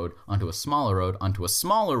bigger road onto a smaller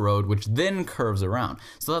road, which then curves around.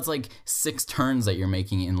 So that's like 6 turns that you're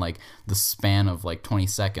making in like the span of like 20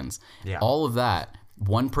 seconds. Yeah. All of that,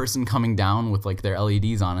 one person coming down with like their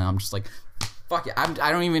LEDs on, and I'm just like, fuck it.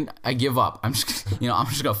 I give up. I'm just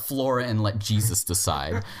gonna floor it and let Jesus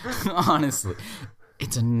decide. Honestly,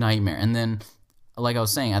 it's a nightmare. And then, like I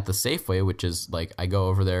was saying, at the Safeway, which is like, I go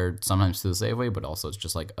over there sometimes to the Safeway, but also it's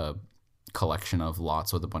just like a collection of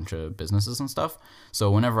lots with a bunch of businesses and stuff. So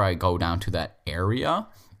whenever I go down to that area,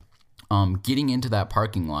 getting into that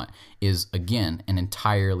parking lot is, again, an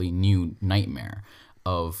entirely new nightmare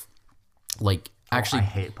of like, actually. I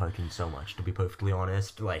hate parking so much, to be perfectly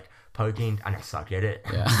honest. Like, parking, and I suck at it.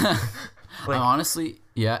 Yeah. Like, honestly,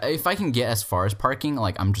 yeah, if I can get as far as parking,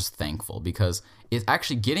 like, I'm just thankful, because it's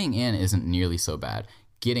actually, getting in isn't nearly so bad.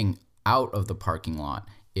 Getting out of the parking lot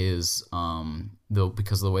is,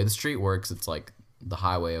 because of the way the street works, it's like the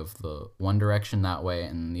highway of the one direction that way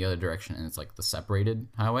and the other direction, and it's like the separated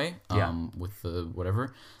highway, with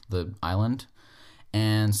the island.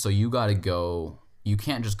 And so you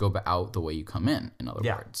can't just go out the way you come in other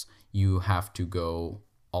words. You have to go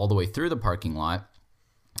all the way through the parking lot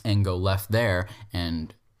and go left there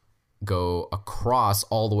and go across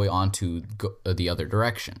all the way onto the other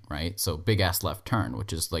direction, right? So big ass left turn,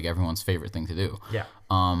 which is like everyone's favorite thing to do. Yeah.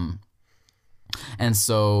 And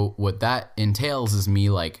so what that entails is me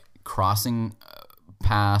like crossing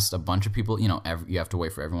past a bunch of people. You know, you have to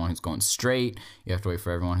wait for everyone who's going straight. You have to wait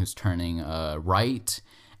for everyone who's turning right,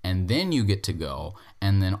 and then you get to go.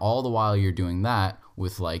 And then all the while you're doing that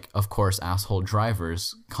with, like, of course, asshole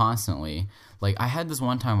drivers constantly. Like, I had this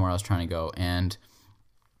one time where I was trying to go, and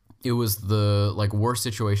it was the, like, worst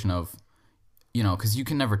situation of, you know, because you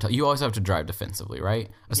can never tell. You always have to drive defensively, right?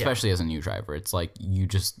 Especially as a new driver. It's like, you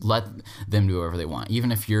just let them do whatever they want.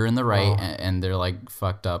 Even if you're in the right and they're, like,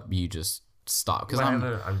 fucked up, you just stop. Because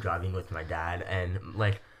I'm driving with my dad, and,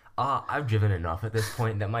 like, I've driven enough at this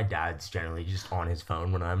point that my dad's generally just on his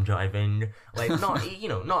phone when I'm driving. Like,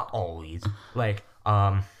 not always. Like,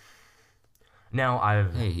 now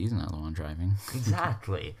Hey, he's not the one driving.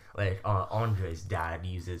 Exactly. Like, Andre's dad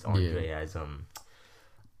uses Andre as,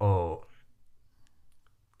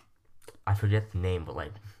 I forget the name, but,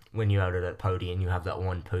 like, when you're out at that party and you have that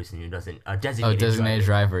one person who doesn't, designated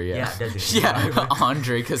driver, yeah. Yeah, designated driver.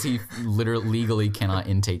 Andre, because he literally legally cannot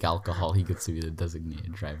intake alcohol, he gets to be the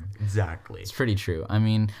designated driver. Exactly. It's pretty true. I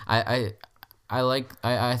mean, I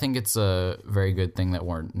think it's a very good thing that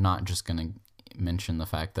we're not just going to mention the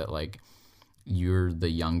fact that, like, you're the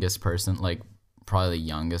youngest person, like, probably the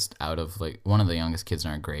youngest out of, like, one of the youngest kids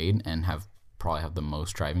in our grade, and probably have the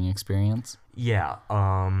most driving experience. Yeah,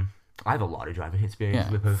 I have a lot of driving experience.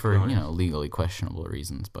 Yeah, for, you know, legally questionable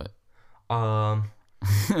reasons, but...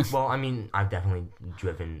 Well, I mean, I've definitely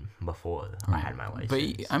driven before I had my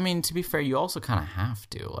license. But I mean, to be fair, you also kind of have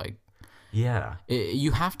to yeah.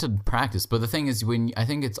 you have to practice. But the thing is, I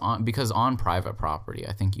think it's because on private property,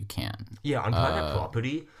 I think you can. Yeah, on private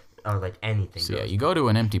property, or like anything. So yeah, you go to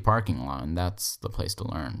an empty parking lot, and that's the place to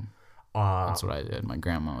learn. That's what I did. My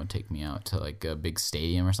grandma would take me out to like a big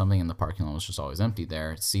stadium or something, and the parking lot was just always empty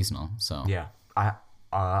there. It's seasonal, so Yeah,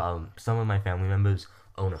 some of my family members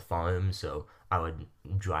own a farm, so I would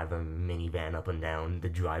drive a minivan up and down the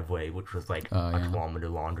driveway, which was like a kilometer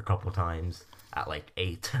long a couple times at like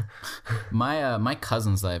 8. My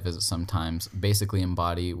cousins that I visit sometimes basically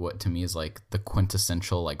embody what to me is like the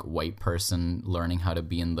quintessential like white person learning how to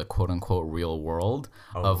be in the quote unquote real world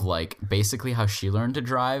of like basically how she learned to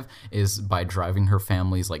drive is by driving her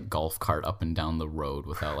family's like golf cart up and down the road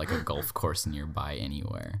without like a golf course nearby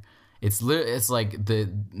anywhere. It's like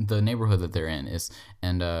the neighborhood that they're in is,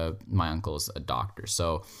 and my uncle is a doctor,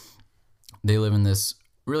 so they live in this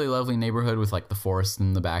really lovely neighborhood with like the forest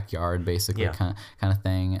in the backyard, basically kind of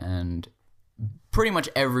thing, and pretty much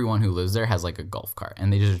everyone who lives there has like a golf cart,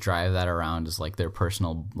 and they just drive that around as like their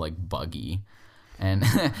personal like buggy, and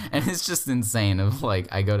and it's just insane. Of like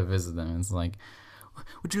I go to visit them, and it's like,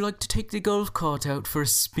 would you like to take the golf cart out for a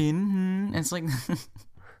spin? And it's like.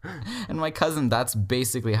 And my cousin, that's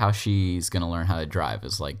basically how she's going to learn how to drive,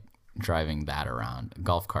 is like driving that around a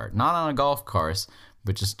golf cart. Not on a golf course,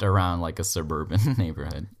 but just around like a suburban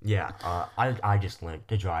neighborhood. Yeah, I just learned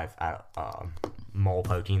to drive at a mall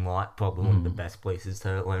parking lot, probably one of the best places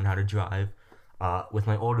to learn how to drive. With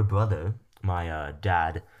my older brother, my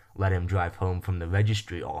dad let him drive home from the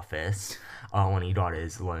registry office when he got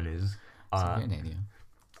his learners. That's a good idea.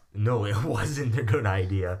 No, it wasn't a good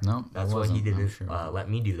idea. No, that's why he didn't let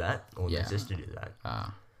me do that, or Yeah. my sister do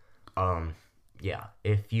that. Yeah.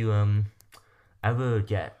 If you ever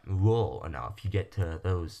get rural enough, you get to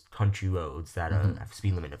those country roads that have a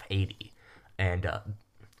speed limit of 80, and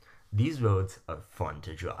these roads are fun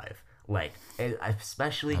to drive. Like,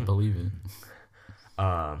 especially. I believe it.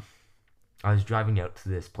 I was driving out to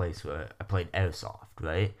this place where I played airsoft,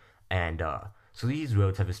 right? And so these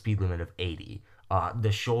roads have a speed limit of 80.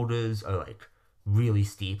 The shoulders are like really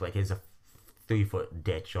steep, like it's a 3-foot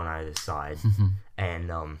ditch on either side,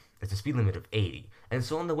 and it's a speed limit of 80. And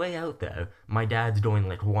so on the way out there, my dad's going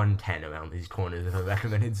like 110 around these corners with a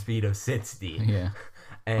recommended speed of 60. Yeah,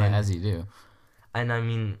 and as you do. And I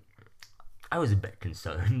mean, I was a bit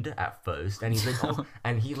concerned at first, and he's like, oh,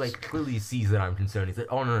 and he like clearly sees that I'm concerned. He's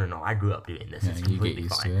like, oh no, I grew up doing this. Yeah, it's you completely get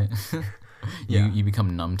used fine. to it. You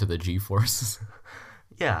become numb to the G-forces.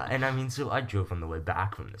 Yeah, and I mean, so I drove on the way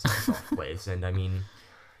back from this airsoft place, and I mean,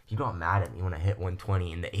 he got mad at me when I hit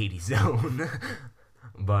 120 in the 80 zone.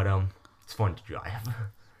 But it's fun to drive.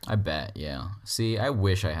 I bet, yeah. See, I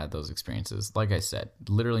wish I had those experiences. Like I said,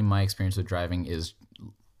 literally my experience with driving is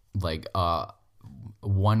like a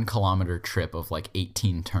 1 kilometer trip of like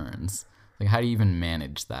 18 turns. Like, how do you even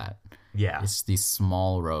manage that? Yeah. It's these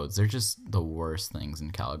small roads. They're just the worst things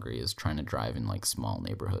in Calgary, is trying to drive in like small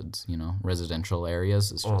neighborhoods, residential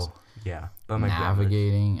areas. It's just yeah. But my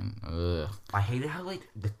navigating and I hate it how like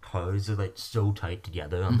the cars are like so tight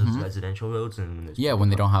together on those residential roads, and when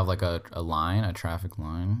they don't have like a traffic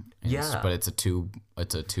line. But it's a two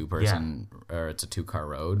person or it's a 2-car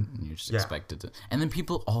road, and you're just expected to. And then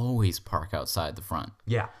people always park outside the front.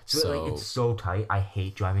 Yeah. So like it's so tight. I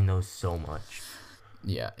hate driving those so much.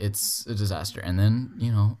 Yeah, it's a disaster. And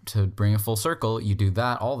then, to bring it full circle, you do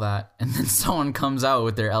all that, and then someone comes out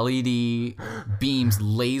with their LED beams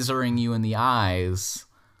lasering you in the eyes.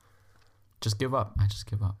 Just give up. I just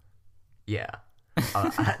give up. Yeah.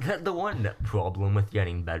 The one problem with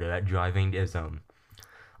getting better at driving is,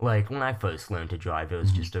 like, when I first learned to drive, it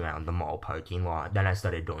was just around the mall parking lot. Then I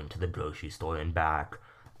started going to the grocery store and back.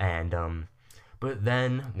 And, but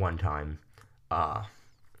then one time, I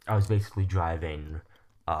was basically driving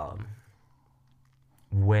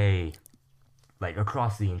way, like,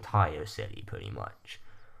 across the entire city, pretty much.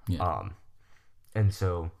 Yeah. And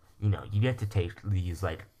so, you get to take these,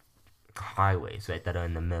 like, highways, right, that are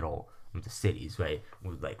in the middle of the cities, right,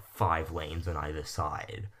 with, like, 5 lanes on either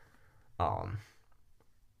side.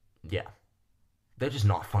 Yeah. They're just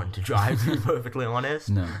not fun to drive, to be perfectly honest.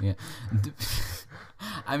 No, yeah.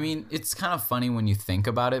 I mean, it's kind of funny when you think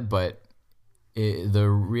about it, but the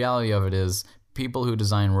reality of it is people who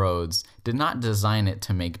design roads did not design it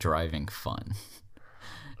to make driving fun.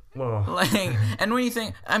 Well, and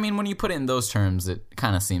when you put it in those terms, it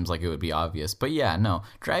kind of seems like it would be obvious. But yeah, no,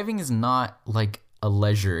 driving is not like a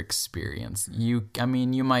leisure experience. You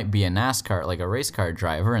might be a NASCAR, like a race car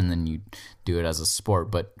driver, and then you do it as a sport.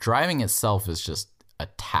 But driving itself is just a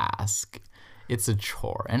task. it's a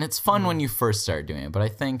chore. And it's fun when you first start doing it. But I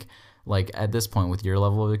think, like, at this point, with your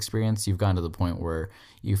level of experience, you've gotten to the point where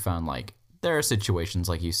you found, like, there are situations,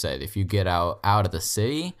 like you said, if you get out of the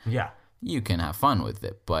city, you can have fun with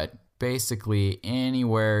it. But basically,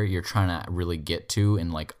 anywhere you're trying to really get to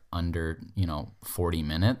in, like, under, 40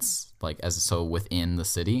 minutes, like, so within the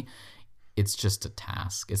city, it's just a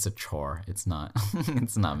task. It's a chore. It's not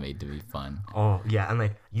it's not made to be fun. Oh, yeah, and,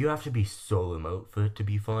 like, you have to be so remote for it to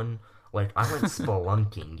be fun. Like, I went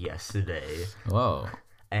spelunking yesterday. Whoa.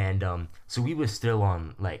 And, so we were still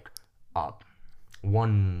on, like,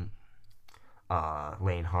 one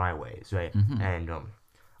lane highways, right? And,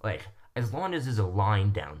 like, as long as there's a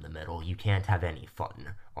line down the middle, you can't have any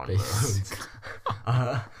fun on roads.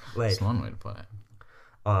 Like, That's one way to put it.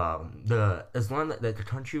 As long as the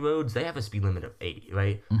country roads, they have a speed limit of 80,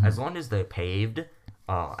 right? As long as they're paved,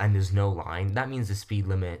 and there's no line, that means the speed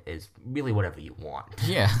limit is really whatever you want.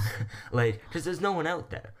 Yeah. Like, because there's no one out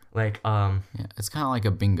there. Like, yeah, it's kind of like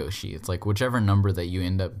a bingo sheet. It's like whichever number that you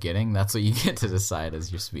end up getting, that's what you get to decide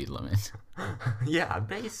as your speed limit. Yeah,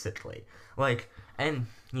 basically. Like, and,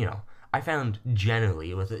 I found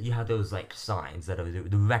generally with it, you have those, like, signs that are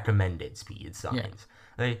the recommended speed signs.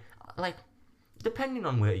 Yeah. Like, depending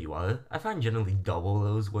on where you are, I find generally double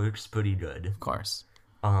those works pretty good. Of course.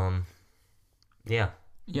 Yeah.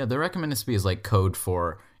 Yeah, the recommended speed is like code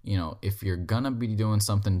for, if you're gonna be doing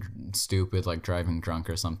something stupid like driving drunk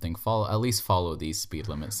or something, at least follow these speed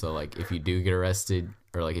limits. So, like, if you do get arrested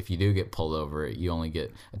or, like, if you do get pulled over, you only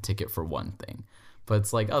get a ticket for one thing. But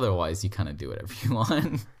it's like, otherwise, you kind of do whatever you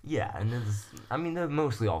want. Yeah, and they're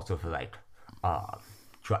mostly also for, like,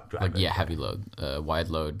 truck drivers. Like, yeah, heavy load, wide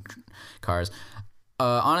load cars.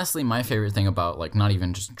 Honestly, my favorite thing about, like, not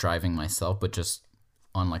even just driving myself, but just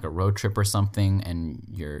on, like, a road trip or something, and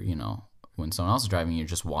you're, when someone else is driving, you're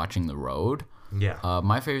just watching the road. Yeah.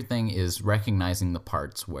 My favorite thing is recognizing the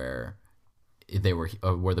parts where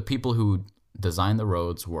where the people who designed the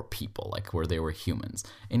roads were people, like, where they were humans.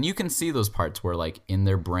 And you can see those parts where, like, in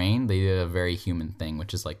their brain, they did a very human thing,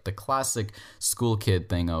 which is, like, the classic school kid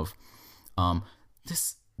thing of,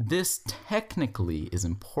 this technically is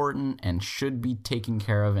important and should be taken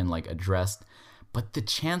care of and, like, addressed, but the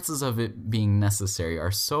chances of it being necessary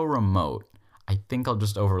are so remote, I think I'll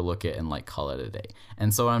just overlook it and, like, call it a day.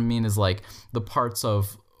 And so what I mean is, like, the parts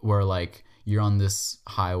of where, like, you're on this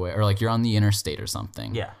highway or, like, you're on the interstate or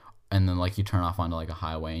something. Yeah. And then, like, you turn off onto, like, a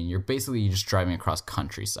highway and you're just driving across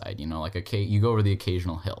countryside, like, you go over the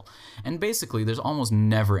occasional hill. And basically there's almost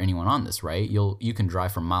never anyone on this, right? You can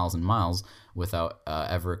drive for miles and miles without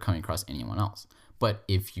ever coming across anyone else. But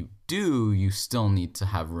if you do, you still need to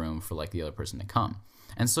have room for, like, the other person to come.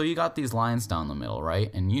 And so you got these lines down the middle, right?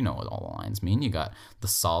 And you know what all the lines mean. You got the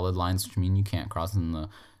solid lines, which mean you can't cross, and the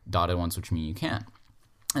dotted ones, which mean you can.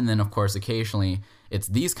 And then, of course, occasionally it's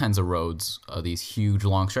these kinds of roads, these huge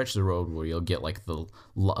long stretches of road where you'll get, like,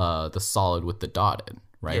 the solid with the dotted,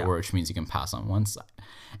 right? Yeah. Which means you can pass on one side.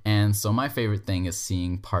 And so my favorite thing is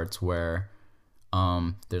seeing parts where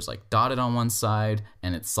there's, like, dotted on one side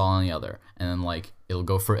and it's solid on the other, and then, like, and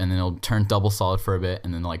then it'll turn double solid for a bit,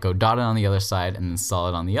 and then, like, go dotted on the other side and then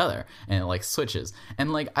solid on the other, and it, like, switches.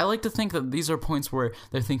 And, like, I like to think that these are points where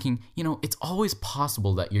they're thinking, it's always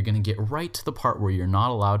possible that you're gonna get right to the part where you're not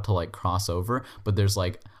allowed to, like, cross over, but there's,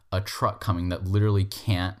 like, a truck coming that literally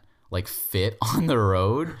can't, like, fit on the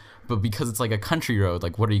road. But because it's, like, a country road,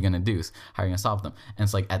 like, what are you going to do? How are you going to stop them? And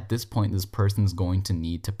it's like, at this point, this person's going to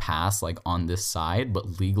need to pass, like, on this side,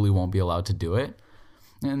 but legally won't be allowed to do it.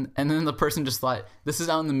 And then the person just thought, this is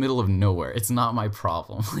out in the middle of nowhere. It's not my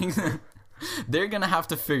problem. They're going to have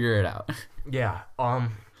to figure it out. Yeah.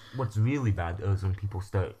 What's really bad, though, is when people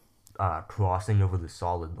start crossing over the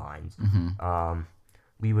solid lines. Mm-hmm.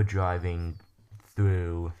 We were driving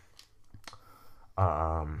through,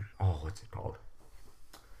 what's it called?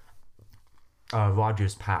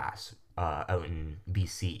 Rogers Pass out in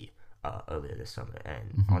BC earlier this summer,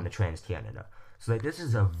 and on the Trans-Canada. So, like, this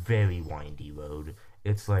is a very windy road.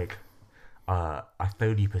 It's like a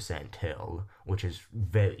 30% hill, which is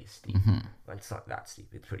very steep. But it's not that steep.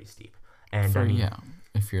 It's pretty steep. And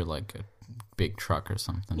if you're, like, a big truck or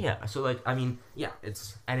something. Yeah. So, like,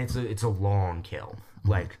 it's a long hill.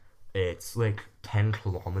 Like, it's like 10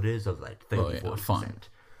 kilometers of, like, 34%.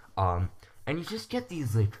 And you just get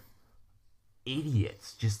these, like,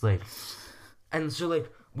 idiots just, like, and so, like,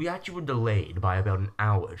 we actually were delayed by about an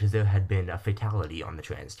hour because there had been a fatality on the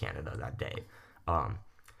Trans-Canada that day.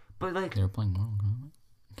 But, like, they were playing Mortal Kombat.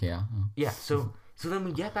 Yeah. Yeah. So then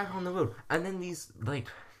we get back on the road, and then these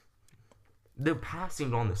they're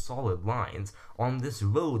passing on the solid lines on this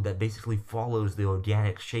road that basically follows the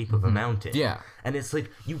organic shape of a mountain. Yeah. And it's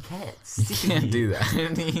like, you can't see. You can't do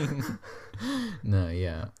that. No,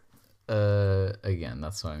 yeah. Again,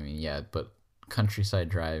 that's what I mean. Yeah, but countryside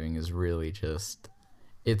driving is really just,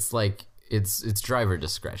 it's like, it's driver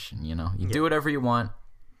discretion, you know? You do whatever you want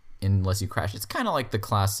unless you crash. It's kind of like the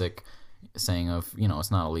classic saying of, you know,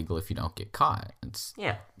 it's not illegal if you don't get caught. It's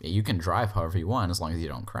you can drive however you want as long as you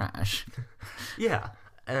don't crash. Yeah.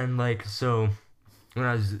 And like, so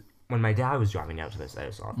when my dad was driving out to this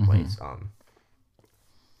airsoft place,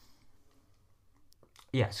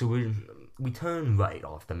 so we turned right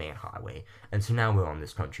off the main highway, and so now we're on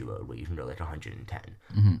this country road where you can go like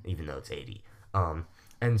 110, even though it's 80.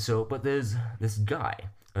 And so, but there's this guy,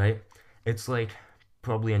 right? It's like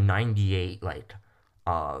probably a 98 like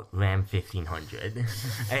Ram 1500,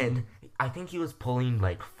 and I think he was pulling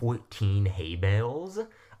like 14 hay bales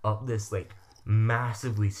up this like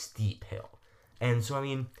massively steep hill. And so, I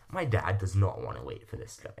mean, my dad does not want to wait for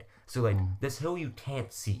this guy. So like this hill you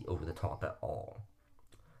can't see over the top at all.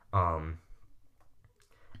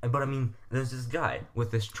 But I mean, there's this guy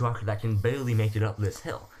with this truck that can barely make it up this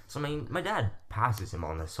hill. So I mean, my dad passes him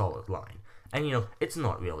on a solid line. And you know, it's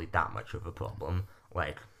not really that much of a problem.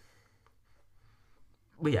 Like,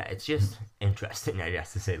 but yeah, it's just interesting, I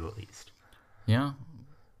guess, to say the least. Yeah,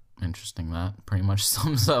 interesting. That pretty much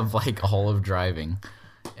sums up like all of driving,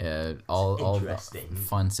 all the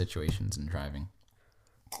fun situations in driving.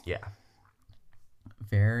 Yeah.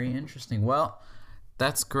 Very interesting. Well,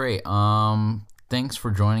 that's great. Thanks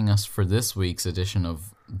for joining us for this week's edition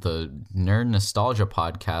of the Nerd Nostalgia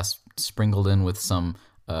Podcast, sprinkled in with some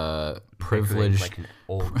privileged, like an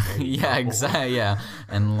old yeah, exactly, yeah,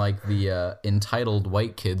 and like the entitled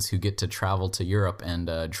white kids who get to travel to Europe and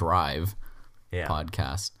drive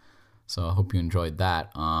podcast. So I hope you enjoyed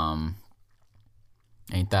that.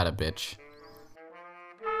 Ain't that a bitch?